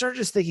 And I started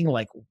just thinking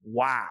like,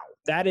 wow,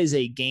 that is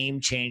a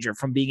game changer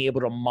from being able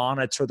to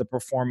monitor the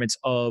performance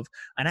of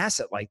an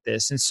asset like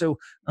this. And so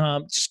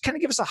just kind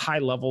of give us a high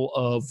level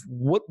of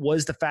what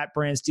was the Fat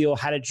Brands deal?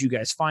 How did you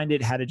guys find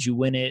it? How did you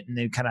win it? And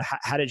then kind of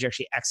how did you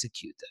actually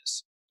execute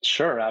this?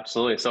 Sure,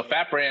 absolutely. So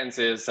Fat Brands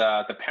is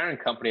the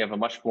parent company of a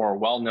much more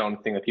well-known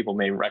thing that people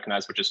may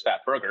recognize, which is Fat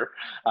Burger.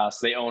 So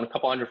they own a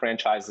couple hundred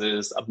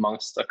franchises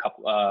amongst a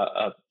couple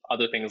of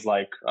other things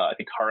like I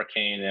think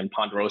Hurricane and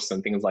Ponderosa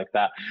and things like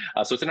that.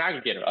 So it's an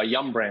aggregator, a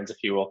yum brands, if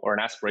you will, or an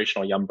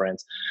aspirational yum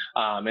brands.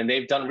 And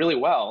they've done really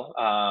well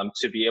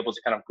to be able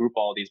to kind of group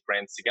all these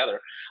brands together.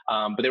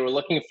 But they were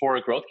looking for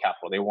growth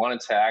capital. They wanted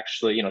to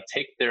actually,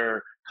 take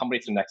their company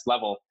to the next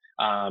level.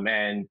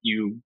 And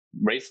you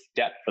raise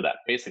debt for that.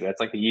 Basically, that's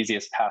like the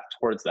easiest path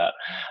towards that.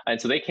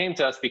 And so they came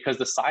to us because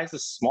the size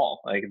is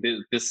small. Like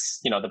this,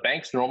 the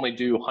banks normally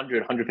do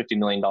 $150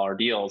 million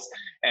deals,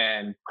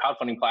 and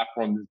crowdfunding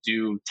platforms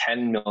do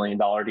 $10 million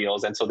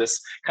deals. And so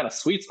this kind of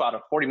sweet spot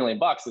of $40 million,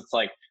 it's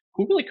like,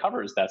 who really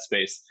covers that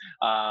space?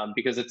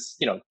 Because it's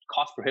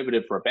cost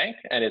prohibitive for a bank,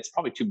 and it's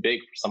probably too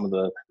big for some of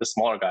the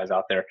smaller guys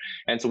out there.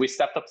 And so we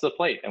stepped up to the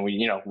plate, and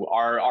we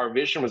our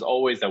vision was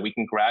always that we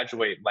can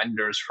graduate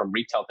lenders from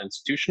retail to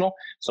institutional.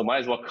 So might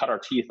as well cut our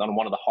teeth on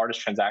one of the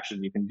hardest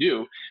transactions you can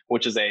do,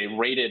 which is a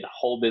rated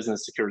whole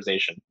business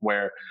securitization,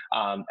 where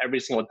every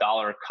single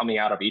dollar coming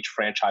out of each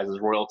franchise's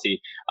royalty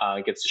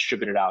gets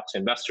distributed out to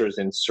investors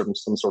in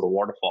some sort of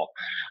waterfall.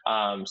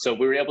 So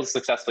we were able to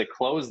successfully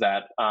close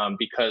that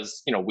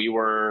because we we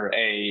were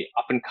a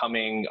up and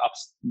coming,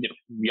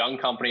 young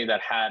company that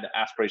had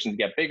aspirations to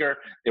get bigger.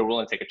 They were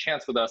willing to take a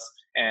chance with us,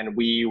 and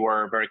we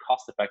were very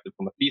cost effective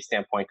from a fee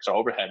standpoint because our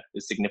overhead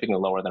is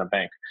significantly lower than a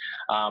bank.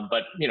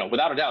 But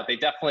without a doubt, they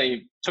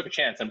definitely took a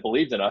chance and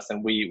believed in us,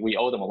 and we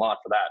owe them a lot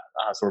for that.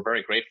 So we're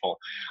very grateful.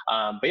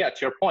 But yeah,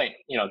 to your point,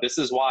 this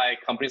is why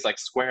companies like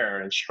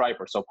Square and Stripe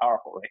are so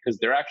powerful, right? Because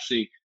they're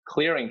actually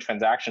clearing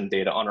transaction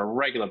data on a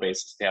regular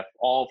basis. They have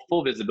all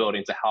full visibility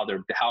into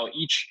how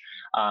each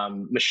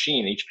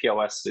machine, each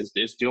POS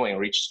is doing,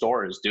 or each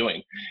store is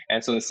doing.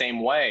 And so in the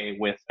same way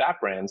with that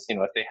brands,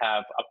 if they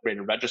have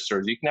upgraded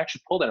registers, you can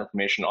actually pull that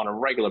information on a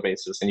regular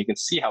basis and you can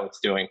see how it's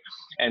doing.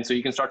 And so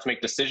you can start to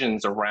make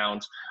decisions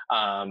around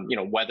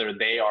whether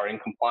they are in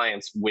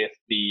compliance with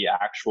the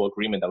actual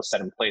agreement that was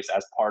set in place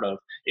as part of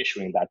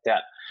issuing that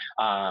debt.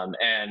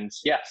 And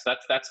yes,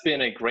 that's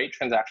been a great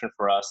transaction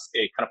for us.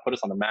 It kind of put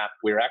us on the map.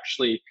 We're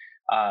actually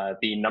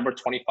the number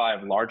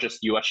 25 largest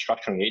U.S.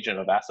 structuring agent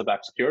of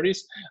asset-backed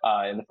securities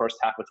in the first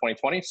half of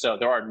 2020. So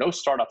there are no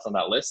startups on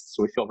that list.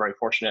 So we feel very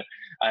fortunate,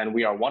 and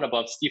we are one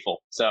above Stifel.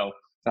 So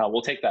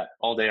we'll take that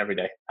all day, every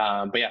day.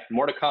 But yeah,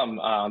 more to come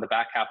on the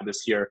back half of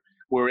this year.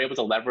 We were able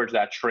to leverage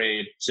that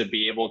trade to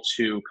be able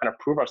to kind of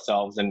prove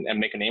ourselves and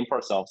make a name for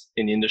ourselves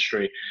in the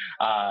industry.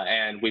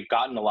 And we've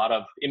gotten a lot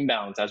of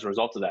inbounds as a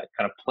result of that,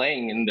 kind of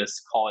playing in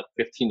this, call it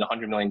 $15 to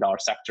 $100 million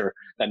sector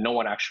that no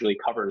one actually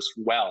covers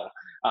well,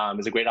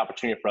 is a great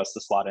opportunity for us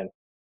to slot in.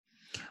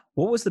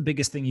 What was the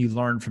biggest thing you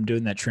learned from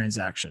doing that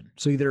transaction?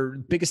 So either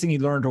biggest thing you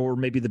learned or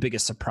maybe the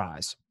biggest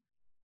surprise?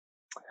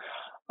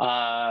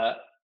 I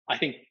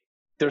think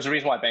there's a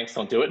reason why banks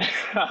don't do it.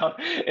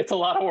 It's a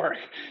lot of work.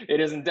 It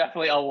is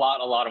definitely a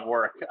lot of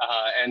work.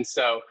 And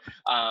so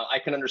I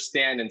can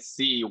understand and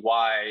see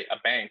why a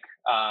bank,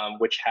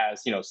 which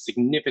has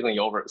significant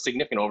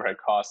overhead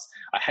costs,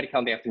 a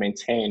headcount they have to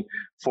maintain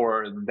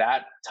for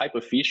that type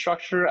of fee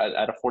structure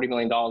at a $40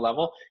 million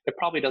level, it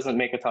probably doesn't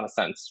make a ton of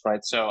sense,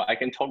 right? So I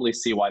can totally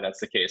see why that's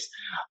the case.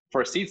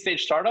 For a seed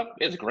stage startup,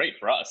 it's great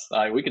for us.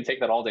 We could take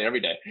that all day, every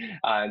day.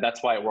 And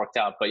that's why it worked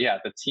out. But yeah,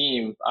 the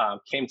team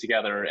came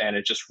together and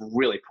it just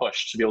really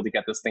pushed to be able to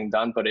get this thing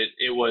done. But it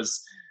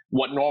was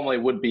what normally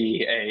would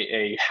be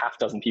a half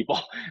dozen people.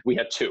 We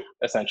had two,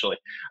 essentially.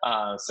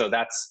 So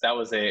that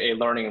was a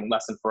learning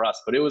lesson for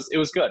us, but it was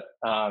good.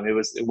 It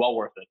was well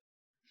worth it.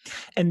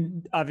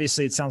 And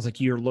obviously it sounds like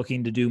you're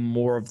looking to do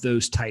more of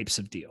those types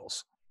of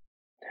deals.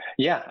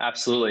 Yeah,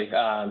 absolutely.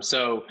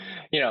 So,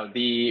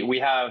 we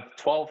have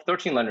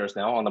 13 lenders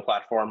now on the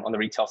platform on the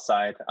retail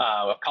side.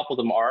 A couple of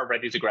them are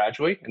ready to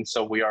graduate. And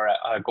so we are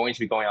going to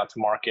be going out to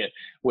market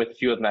with a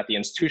few of them at the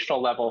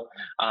institutional level.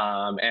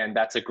 And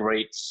that's a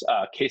great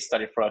case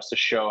study for us to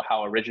show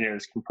how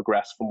originators can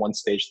progress from one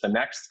stage to the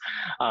next.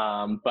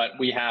 But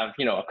we have,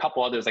 a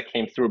couple others that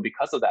came through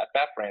because of that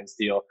Brands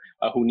deal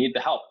who need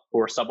the help, who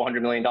are sub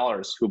 $100 million,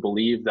 who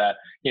believe that,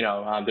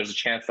 there's a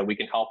chance that we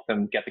can help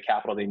them get the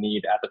capital they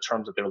need at the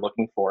terms that they're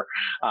looking for.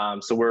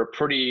 So we're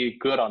pretty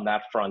good on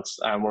that front.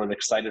 We're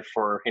excited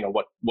for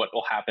what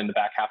will happen in the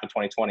back half of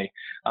 2020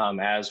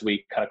 as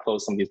we kind of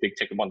close some of these big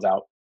ticket ones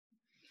out.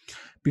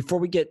 Before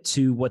we get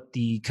to what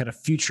the kind of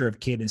future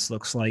of Cadence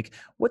looks like,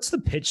 what's the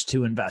pitch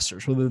to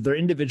investors, whether they're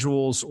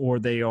individuals or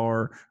they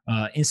are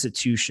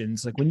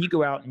institutions? Like when you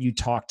go out and you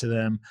talk to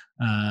them,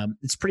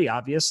 it's pretty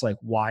obvious like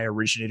why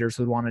originators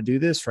would want to do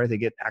this, right? They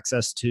get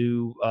access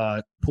to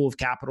a pool of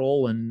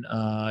capital and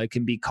it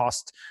can be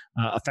cost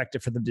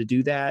effective for them to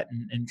do that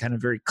and kind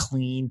of very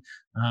clean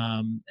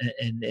and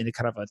in a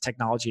kind of a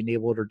technology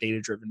enabled or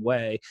data driven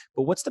way.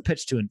 But what's the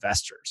pitch to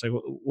investors? Like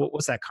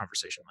what's that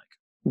conversation like?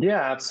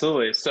 Yeah,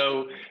 absolutely.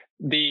 So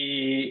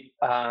the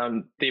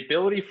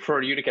ability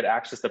for you to get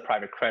access to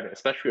private credit,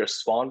 especially if you're a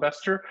small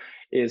investor,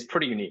 is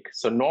pretty unique.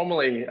 So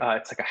normally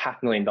it's like a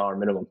 $500,000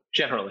 minimum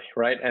generally,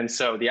 right? And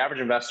so the average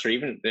investor,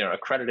 even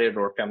accredited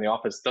or family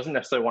office, doesn't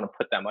necessarily want to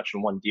put that much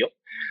in one deal.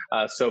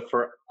 So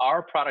for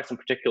our products in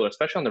particular,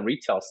 especially on the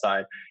retail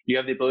side, you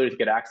have the ability to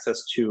get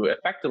access to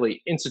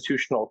effectively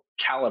institutional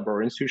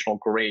caliber, institutional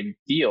grade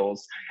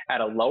deals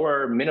at a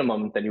lower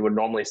minimum than you would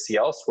normally see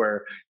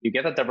elsewhere. You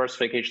get that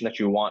diversification that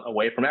you want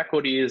away from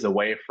equities,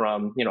 away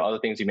from other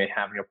things you may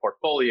have in your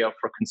portfolio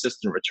for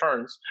consistent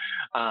returns,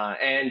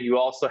 and you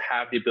also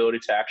have the ability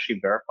to actually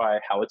verify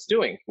how it's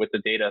doing with the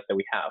data that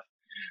we have.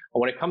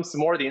 When it comes to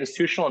more of the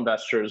institutional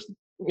investors,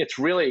 it's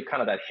really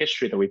kind of that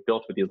history that we've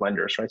built with these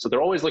lenders, right? So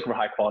they're always looking for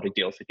high quality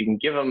deals. If you can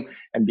give them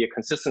and be a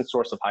consistent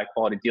source of high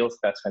quality deals,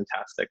 that's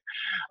fantastic.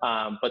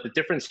 But the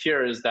difference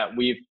here is that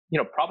we've,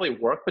 probably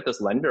worked with this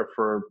lender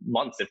for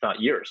months, if not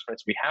years, right?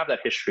 So we have that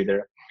history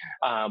there.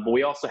 But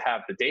we also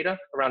have the data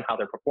around how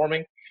they're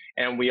performing.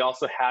 And we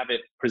also have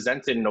it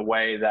presented in a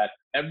way that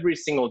every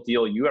single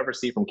deal you ever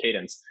see from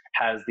Cadence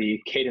has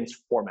the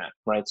Cadence format,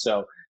 right?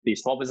 So the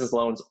small business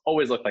loans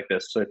always look like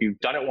this. So if you've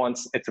done it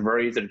once, it's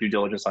very easy to do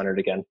diligence on it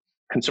again.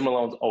 Consumer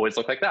loans always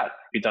look like that. If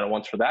you've done it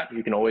once for that,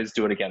 you can always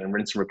do it again and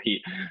rinse and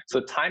repeat.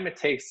 So the time it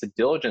takes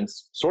to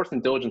source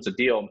and diligence a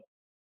deal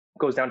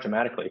goes down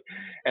dramatically.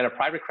 And a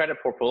private credit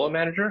portfolio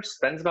manager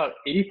spends about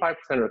 85%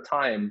 of the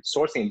time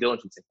sourcing and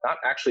diligencing, not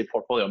actually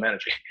portfolio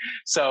managing.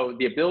 So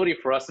the ability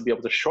for us to be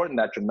able to shorten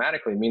that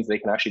dramatically means they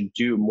can actually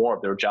do more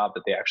of their job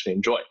that they actually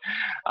enjoy,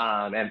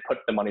 and put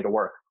the money to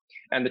work.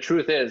 And the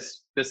truth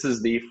is, this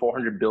is the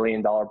 $400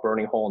 billion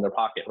burning hole in their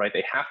pocket, right?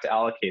 They have to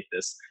allocate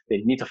this.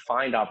 They need to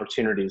find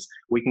opportunities.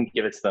 We can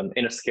give it to them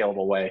in a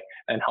scalable way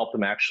and help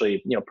them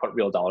actually, put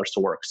real dollars to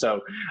work.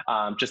 So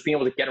just being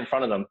able to get in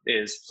front of them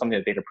is something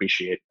that they'd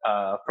appreciate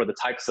for the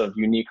types of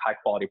unique, high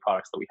quality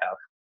products that we have.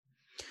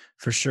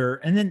 For sure.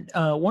 And then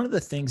one of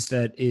the things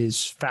that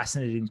is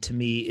fascinating to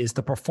me is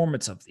the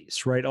performance of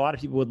these, right? A lot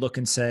of people would look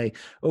and say,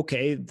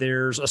 okay,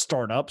 there's a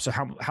startup. So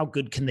how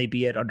good can they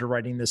be at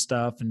underwriting this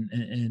stuff and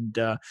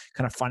kind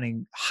of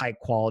finding high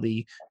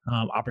quality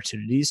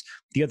opportunities?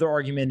 The other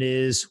argument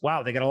is,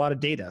 wow, they got a lot of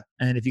data.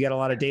 And if you got a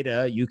lot of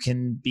data, you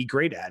can be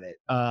great at it.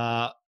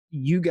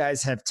 You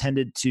guys have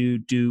tended to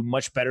do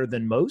much better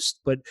than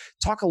most, but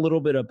talk a little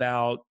bit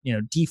about,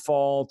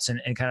 defaults and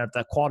kind of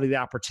the quality of the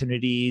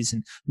opportunities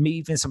and maybe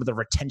even some of the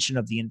retention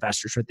of the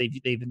investors, right?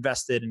 They've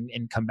invested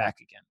and come back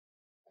again.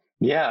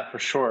 Yeah, for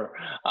sure.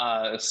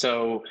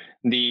 So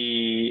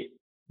the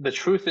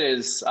truth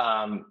is,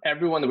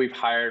 everyone that we've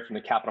hired from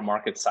the capital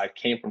markets side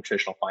came from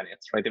traditional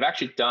finance, right? They've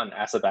actually done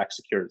asset-backed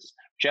securities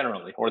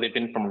generally, or they've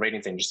been from a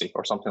ratings agency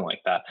or something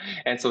like that.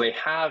 And so they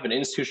have an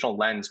institutional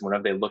lens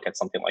whenever they look at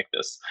something like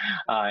this.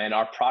 And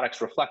our products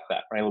reflect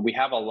that, right? We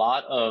have a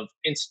lot of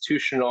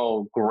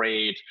institutional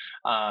grade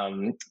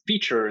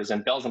features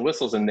and bells and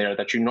whistles in there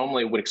that you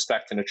normally would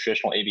expect in a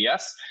traditional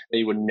ABS that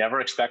you would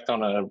never expect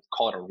on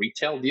call it a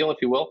retail deal, if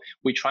you will.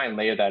 We try and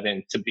layer that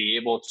in to be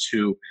able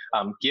to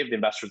give the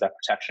investors that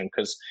protection,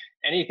 because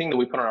anything that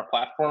we put on our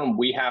platform,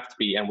 we have to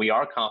be, and we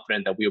are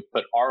confident that we would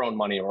put our own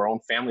money or our own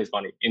family's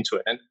money into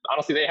it. And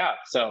honestly, they have.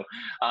 So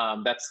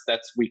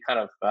we kind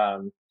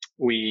of,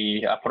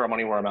 we put our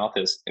money where our mouth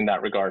is in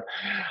that regard.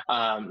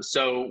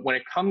 So when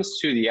it comes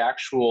to the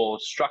actual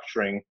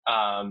structuring,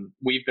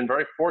 we've been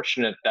very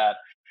fortunate that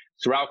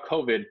throughout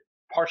COVID,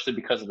 partially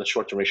because of the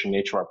short duration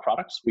nature of our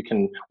products,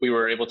 we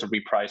were able to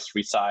reprice,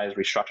 resize,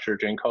 restructure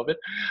during COVID,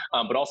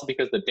 but also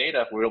because the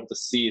data, we were able to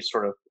see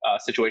sort of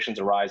situations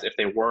arise if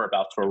they were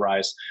about to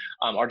arise.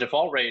 Our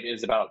default rate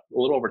is about a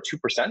little over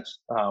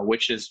 2%,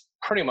 which is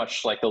pretty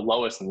much like the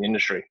lowest in the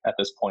industry at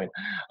this point.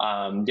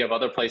 You have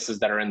other places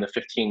that are in the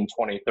 15,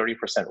 20,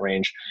 30%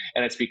 range,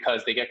 and it's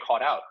because they get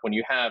caught out. When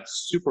you have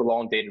super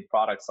long dated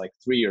products like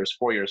 3 years,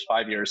 4 years,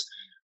 5 years,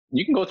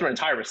 you can go through an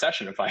entire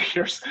recession in 5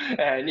 years,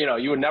 and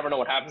you would never know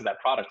what happens to that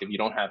product if you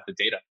don't have the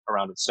data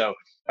around it. So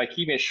by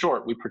keeping it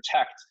short, we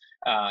protect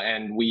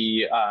and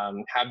we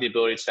have the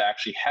ability to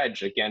actually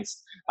hedge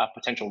against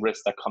potential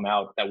risks that come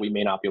out that we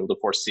may not be able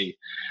to foresee.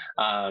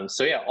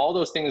 So yeah, all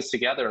those things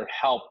together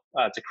help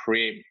to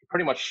create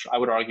pretty much, I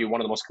would argue,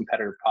 one of the most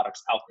competitive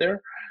products out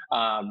there.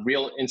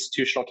 Real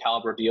institutional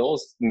caliber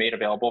deals made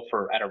available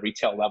at a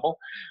retail level,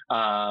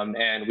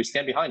 and we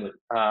stand behind it.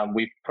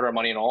 We put our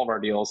money in all of our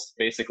deals,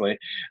 basically,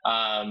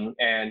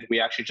 and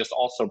we actually just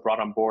also brought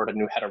on board a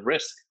new head of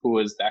risk, who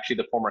is actually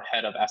the former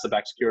head of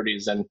asset-backed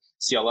securities and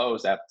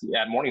CLOs at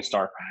Morningstar.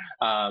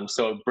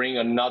 So bring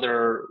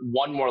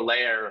one more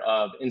layer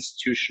of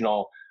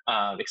institutional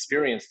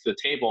experience to the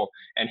table,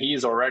 and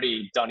he's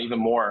already done even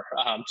more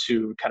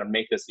to kind of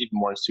make this even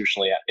more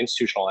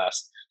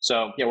institutionalized.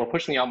 So yeah, we're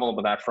pushing the envelope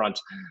on that front,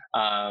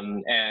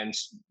 and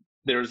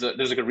there's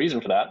a good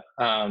reason for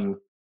that.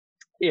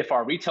 If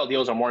our retail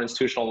deals are more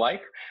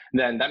institutional-like,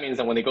 then that means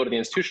that when they go to the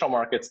institutional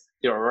markets,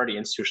 they're already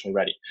institutionally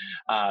ready.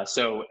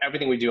 So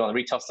everything we do on the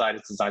retail side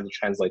is designed to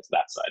translate to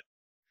that side.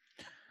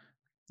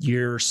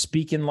 You're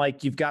speaking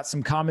like you've got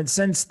some common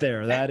sense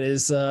there.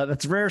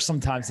 That's rare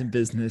sometimes in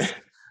business.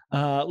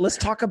 Let's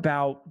talk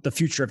about the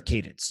future of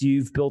Cadence.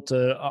 You've built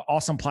an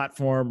awesome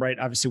platform, right?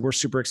 Obviously, we're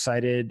super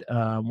excited,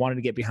 wanted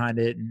to get behind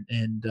it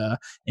and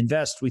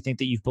invest. We think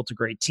that you've built a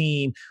great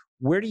team.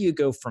 Where do you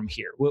go from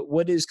here?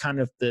 What is kind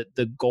of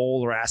the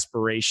goal or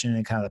aspiration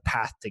and kind of the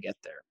path to get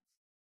there?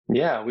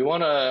 Yeah,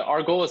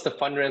 our goal is to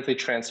fundamentally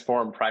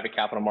transform private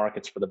capital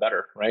markets for the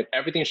better, right?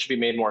 Everything should be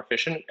made more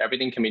efficient.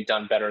 Everything can be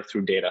done better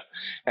through data.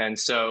 And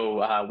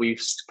so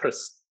we've put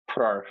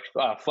our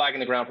flag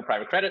in the ground for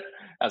private credit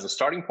as a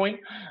starting point,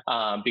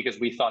 because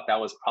we thought that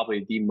was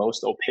probably the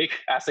most opaque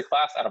asset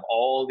class out of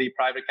all the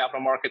private capital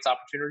markets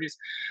opportunities.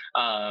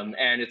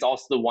 And it's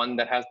also the one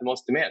that has the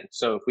most demand.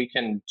 So if we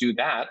can do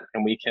that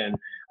and we can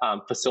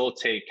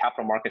facilitate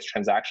capital markets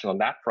transactions on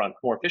that front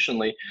more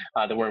efficiently,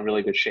 then we're in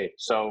really good shape.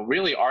 So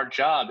really our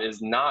job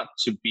is not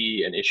to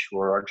be an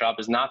issuer. Our job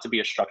is not to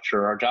be a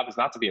structurer. Our job is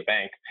not to be a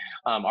bank.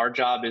 Our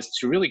job is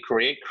to really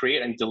create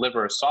and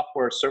deliver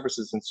software,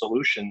 services, and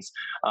solutions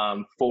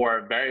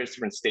for various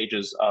different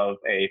stages of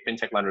a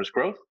fintech lender's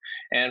growth,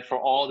 and for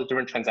all the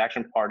different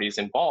transaction parties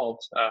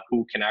involved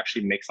who can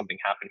actually make something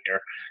happen here.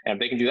 And if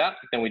they can do that,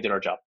 then we did our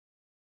job.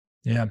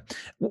 Yeah.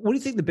 What do you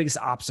think the biggest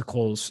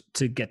obstacles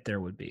to get there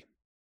would be?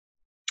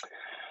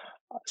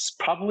 It's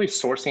probably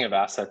sourcing of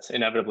assets,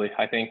 inevitably.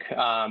 I think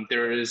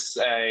there is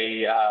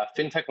a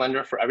fintech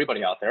lender for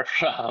everybody out there,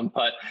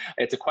 but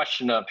it's a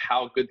question of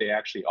how good they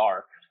actually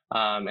are.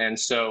 And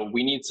so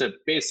we need to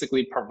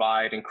basically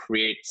provide and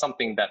create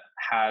something that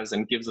has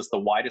and gives us the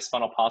widest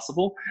funnel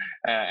possible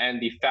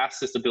and the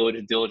fastest ability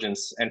to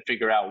diligence and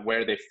figure out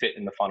where they fit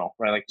in the funnel,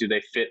 right? Like, do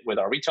they fit with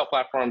our retail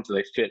platform? Do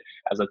they fit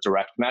as a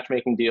direct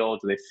matchmaking deal?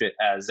 Do they fit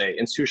as a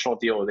institutional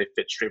deal, or they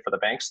fit straight for the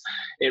banks?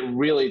 It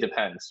really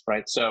depends,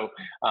 right? So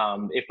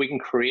if we can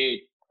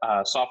create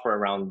software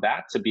around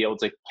that to be able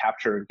to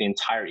capture the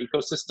entire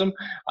ecosystem,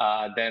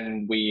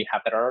 then we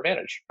have that at our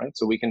advantage, right?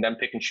 So we can then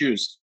pick and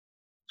choose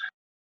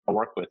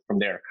work with from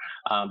there.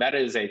 That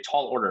is a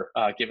tall order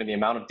given the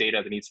amount of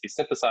data that needs to be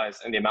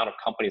synthesized and the amount of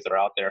companies that are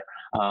out there.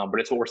 But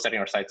it's what we're setting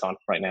our sights on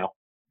right now.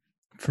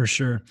 For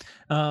sure.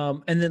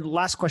 And then the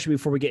last question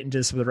before we get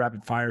into some of the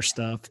rapid fire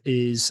stuff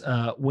is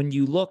when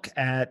you look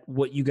at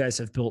what you guys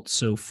have built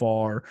so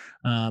far,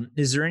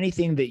 is there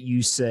anything that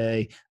you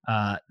say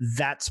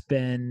that's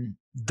been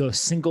the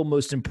single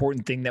most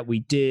important thing that we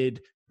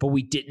did, but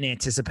we didn't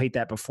anticipate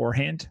that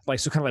beforehand? Like,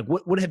 so kind of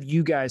like what have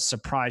you guys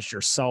surprised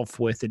yourself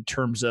with in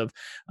terms of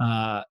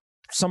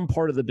some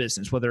part of the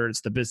business, whether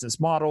it's the business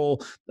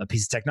model, a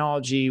piece of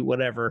technology,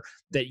 whatever,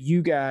 that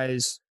you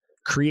guys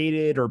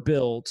created or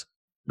built,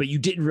 but you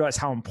didn't realize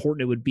how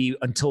important it would be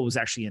until it was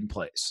actually in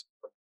place?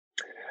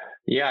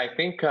 Yeah, I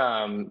think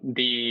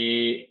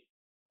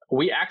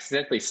we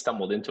accidentally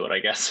stumbled into it, I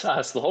guess.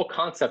 So the whole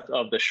concept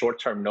of the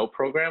short-term note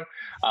program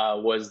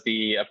was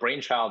the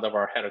brainchild of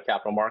our head of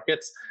capital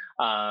markets.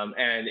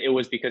 And it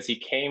was because he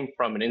came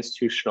from an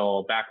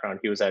institutional background.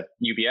 He was at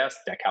UBS,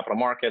 debt capital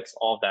markets,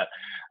 all of that.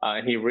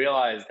 And he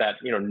realized that,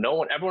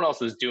 everyone else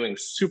was doing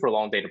super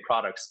long dated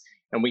products.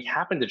 And we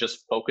happened to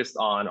just focus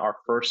on our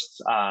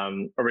first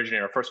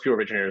originator, our first few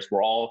originators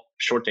were all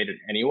short dated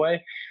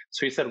anyway.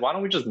 So he said, why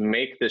don't we just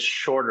make this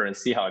shorter and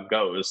see how it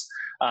goes?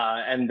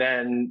 And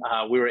then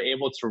we were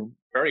able to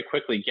very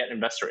quickly get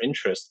investor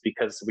interest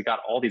because we got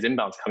all these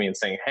inbounds coming in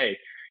saying, hey,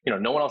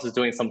 no one else is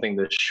doing something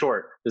this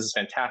short. This is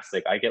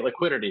fantastic. I get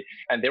liquidity.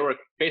 And they were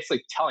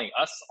basically telling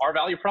us our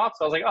value props.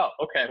 So I was like, oh,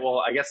 okay, well,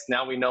 I guess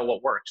now we know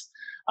what works.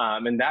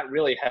 And that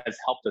really has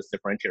helped us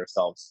differentiate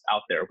ourselves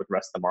out there with the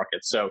rest of the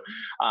market. So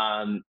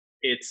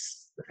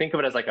think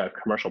of it as like a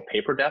commercial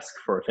paper desk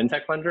for a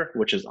fintech lender,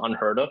 which is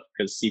unheard of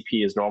because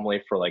CP is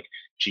normally for like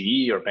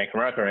GE or Bank of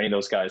America or any of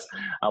those guys.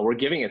 We're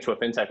giving it to a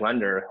fintech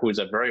lender who is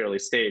at very early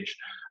stage.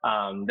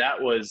 That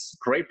was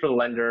great for the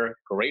lender,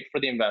 great for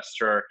the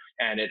investor,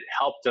 and it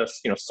helped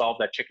us, solve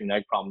that chicken and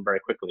egg problem very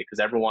quickly because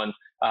everyone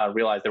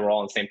realized they were all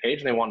on the same page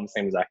and they wanted the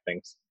same exact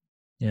things.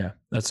 Yeah,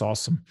 that's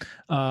awesome.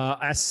 I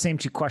ask the same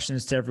two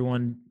questions to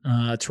everyone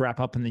to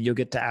wrap up, and then you'll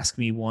get to ask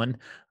me one.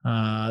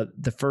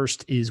 The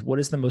first is, what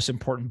is the most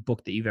important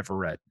book that you've ever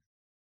read?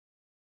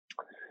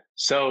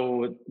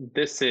 So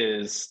this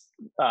is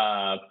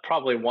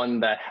probably one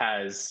that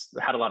has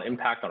had a lot of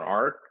impact on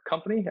our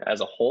company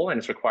as a whole, and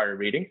it's required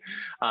reading.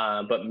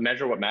 But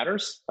Measure What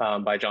Matters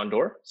by John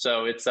Doerr.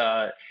 So it's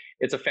a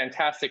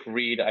fantastic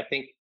read. I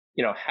think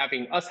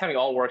having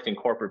all worked in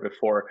corporate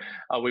before,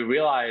 we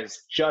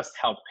realized just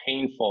how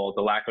painful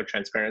the lack of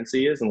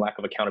transparency is and lack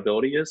of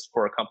accountability is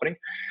for a company.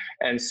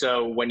 And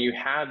so when you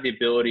have the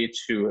ability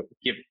to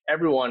get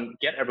everyone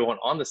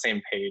on the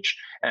same page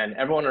and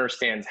everyone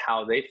understands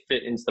how they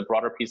fit into the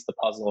broader piece of the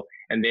puzzle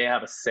and they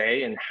have a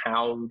say in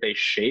how they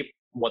shape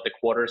what the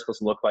quarter is supposed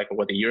to look like or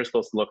what the year is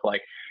supposed to look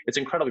like, it's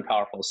incredibly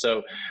powerful.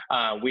 So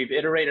we've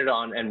iterated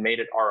on and made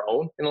it our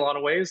own in a lot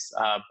of ways,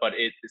 but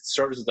it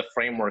serves as the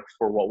framework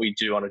for what we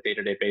do on a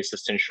day-to-day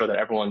basis to ensure that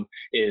everyone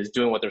is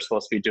doing what they're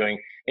supposed to be doing.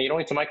 And you don't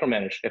need to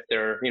micromanage. If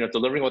they're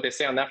delivering what they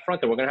say on that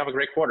front, then we're going to have a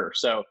great quarter.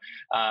 So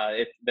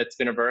that's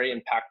been a very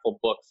impactful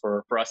book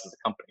for us as a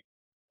company.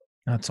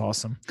 That's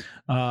awesome.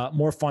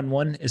 More fun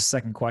one is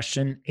second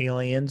question: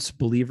 aliens,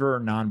 believer or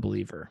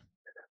non-believer?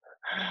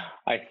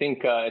 I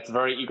think it's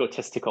very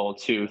egotistical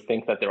to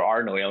think that there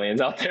are no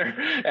aliens out there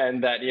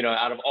and that,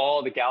 out of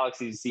all the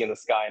galaxies you see in the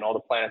sky and all the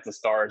planets and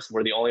stars,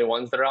 we're the only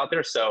ones that are out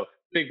there. So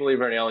big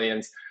believer in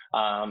aliens.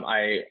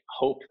 I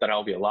hope that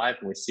I'll be alive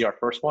when we see our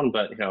first one,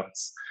 but,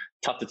 it's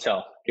tough to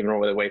tell given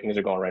the way things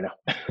are going right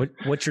now.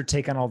 What's your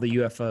take on all the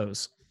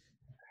UFOs?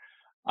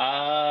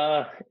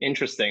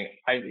 Interesting.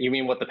 You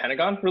mean what the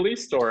Pentagon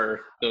released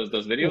or those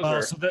videos?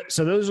 Well,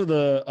 so those are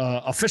the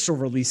official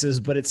releases,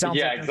 but it sounds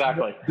like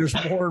exactly. There's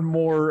more and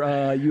more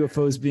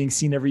UFOs being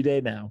seen every day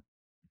now.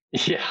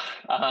 Yeah.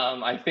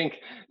 I think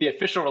the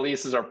official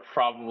releases are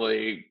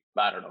probably,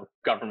 I don't know,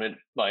 government,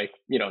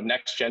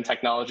 next gen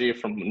technology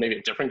from maybe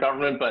a different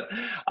government, but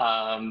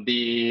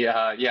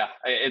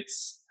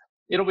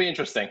it'll be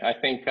interesting. I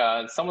think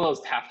some of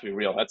those have to be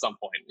real at some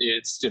point.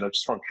 It's,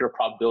 just from a pure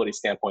probability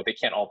standpoint, they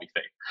can't all be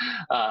fake.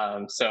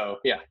 So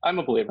yeah, I'm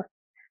a believer.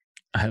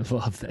 I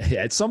love that.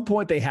 Yeah, at some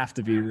point they have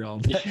to be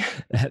real.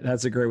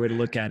 That's a great way to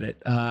look at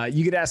it.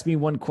 You could ask me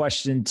one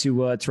question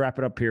to wrap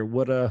it up here.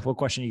 What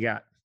question you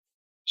got?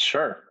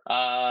 Sure.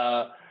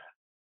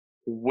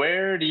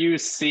 Where do you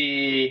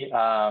see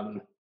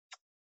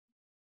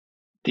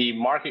The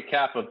market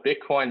cap of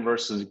Bitcoin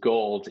versus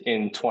gold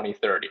in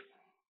 2030.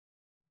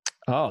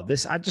 Oh,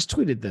 I just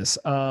tweeted this.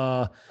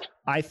 I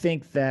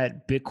think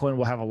that Bitcoin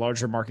will have a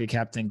larger market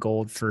cap than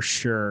gold for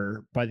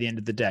sure by the end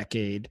of the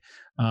decade.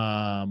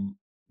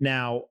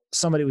 Now,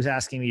 somebody was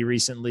asking me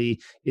recently,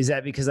 is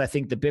that because I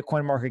think the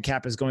Bitcoin market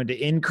cap is going to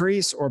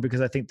increase or because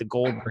I think the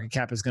gold market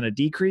cap is going to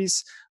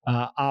decrease?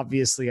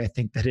 Obviously, I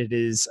think that it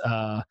is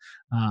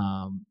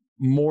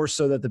more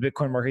so that the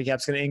Bitcoin market cap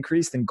is going to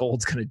increase than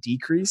gold's going to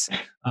decrease.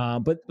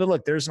 But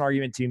look, there's an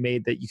argument to be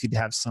made that you could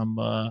have some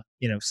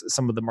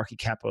some of the market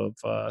cap of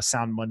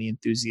sound money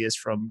enthusiasts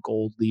from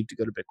gold leave to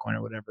go to Bitcoin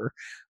or whatever.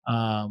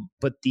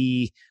 But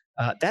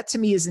that to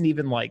me isn't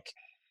even like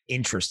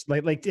interest.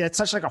 Like that's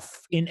such like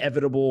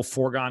inevitable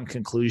foregone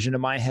conclusion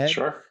in my head.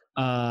 Sure.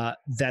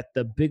 That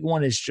the big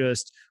one is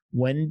just,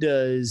 when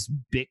does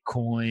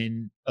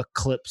Bitcoin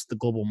eclipse the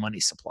global money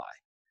supply?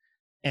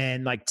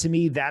 And like, to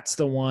me, that's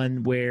the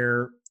one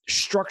where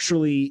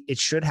structurally it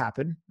should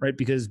happen, right?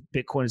 Because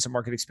Bitcoin is a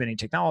market expanding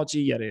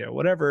technology, yada, yada,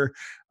 whatever.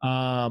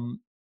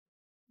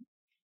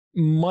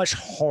 Much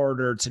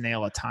harder to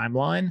nail a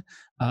timeline.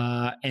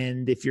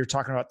 And if you're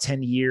talking about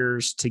 10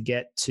 years to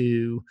get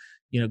to,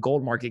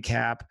 gold market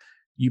cap,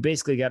 you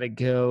basically got to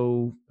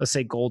go, let's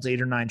say gold's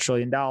 $8 or $9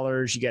 trillion.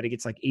 You got to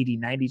get to like 80,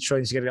 90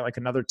 trillion. So you got to get like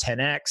another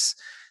 10x.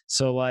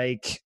 So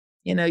like,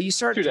 you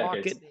start 2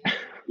 talking. decades.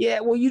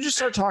 Yeah, well, you just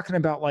start talking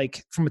about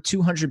like from a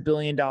 $200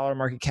 billion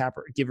market cap,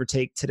 give or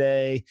take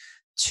today,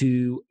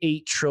 to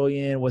 8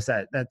 trillion. What's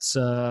that? That's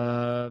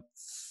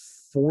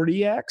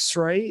 40x,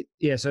 right?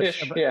 Yeah, so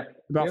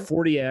about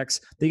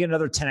 40x. They get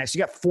another 10x. You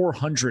got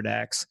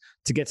 400x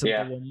to get to the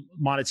global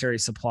monetary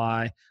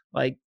supply.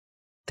 Like,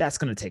 that's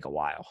going to take a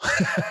while,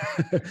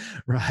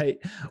 right?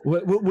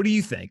 What do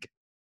you think?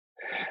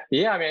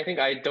 Yeah, I mean, I think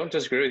I don't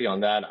disagree with you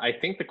on that. I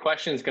think the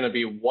question is going to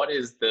be, what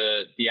is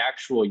the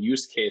actual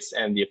use case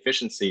and the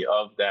efficiency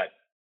of that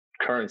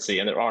currency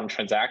and on a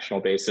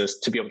transactional basis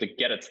to be able to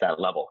get it to that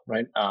level,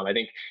 right? I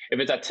think if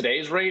it's at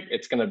today's rate,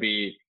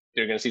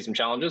 you're going to see some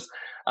challenges.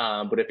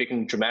 But if it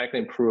can dramatically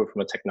improve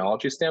from a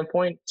technology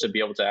standpoint to be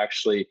able to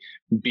actually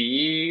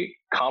be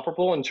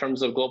comparable in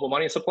terms of global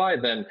money supply,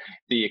 then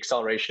the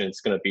acceleration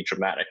is going to be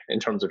dramatic in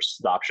terms of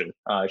adoption.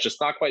 It's just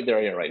not quite there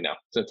yet right now.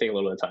 It's going to take a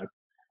little bit of time.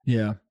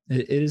 Yeah,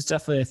 it is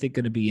definitely, I think,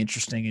 going to be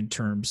interesting in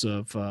terms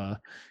of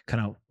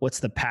kind of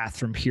what's the path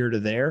from here to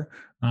there.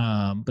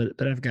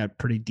 But I've got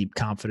pretty deep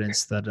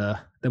confidence that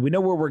we know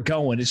where we're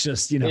going. It's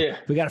just,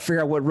 we got to figure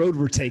out what road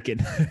we're taking.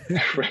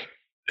 Right.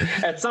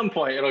 At some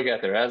point, it'll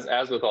get there,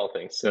 as with all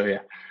things. So, yeah.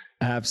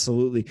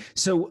 Absolutely.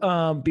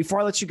 So before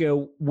I let you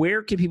go,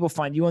 where can people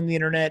find you on the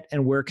internet,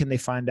 and where can they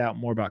find out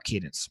more about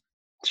Cadence?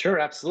 Sure,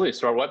 absolutely.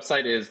 So our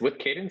website is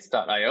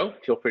withcadence.io.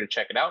 Feel free to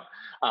check it out.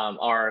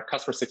 Our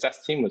customer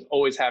success team was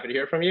always happy to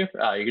hear from you. You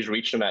can just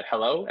reach them at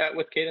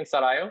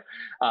hello@withcadence.io,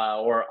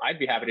 or I'd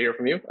be happy to hear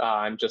from you.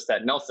 I'm just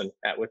at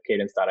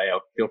nelson@withcadence.io.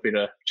 Feel free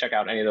to check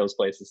out any of those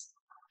places.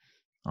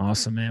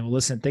 Awesome, man. Well,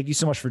 listen, thank you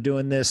so much for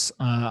doing this.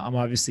 I'm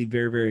obviously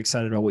very, very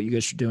excited about what you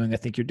guys are doing. I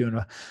think you're doing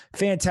a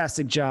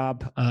fantastic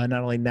job, not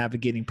only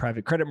navigating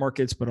private credit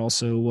markets, but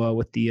also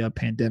with the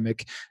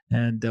pandemic.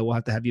 And we'll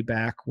have to have you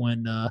back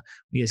when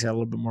you guys got a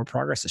little bit more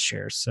progress to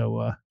share.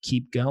 So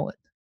keep going.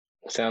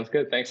 Sounds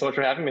good. Thanks so much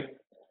for having me.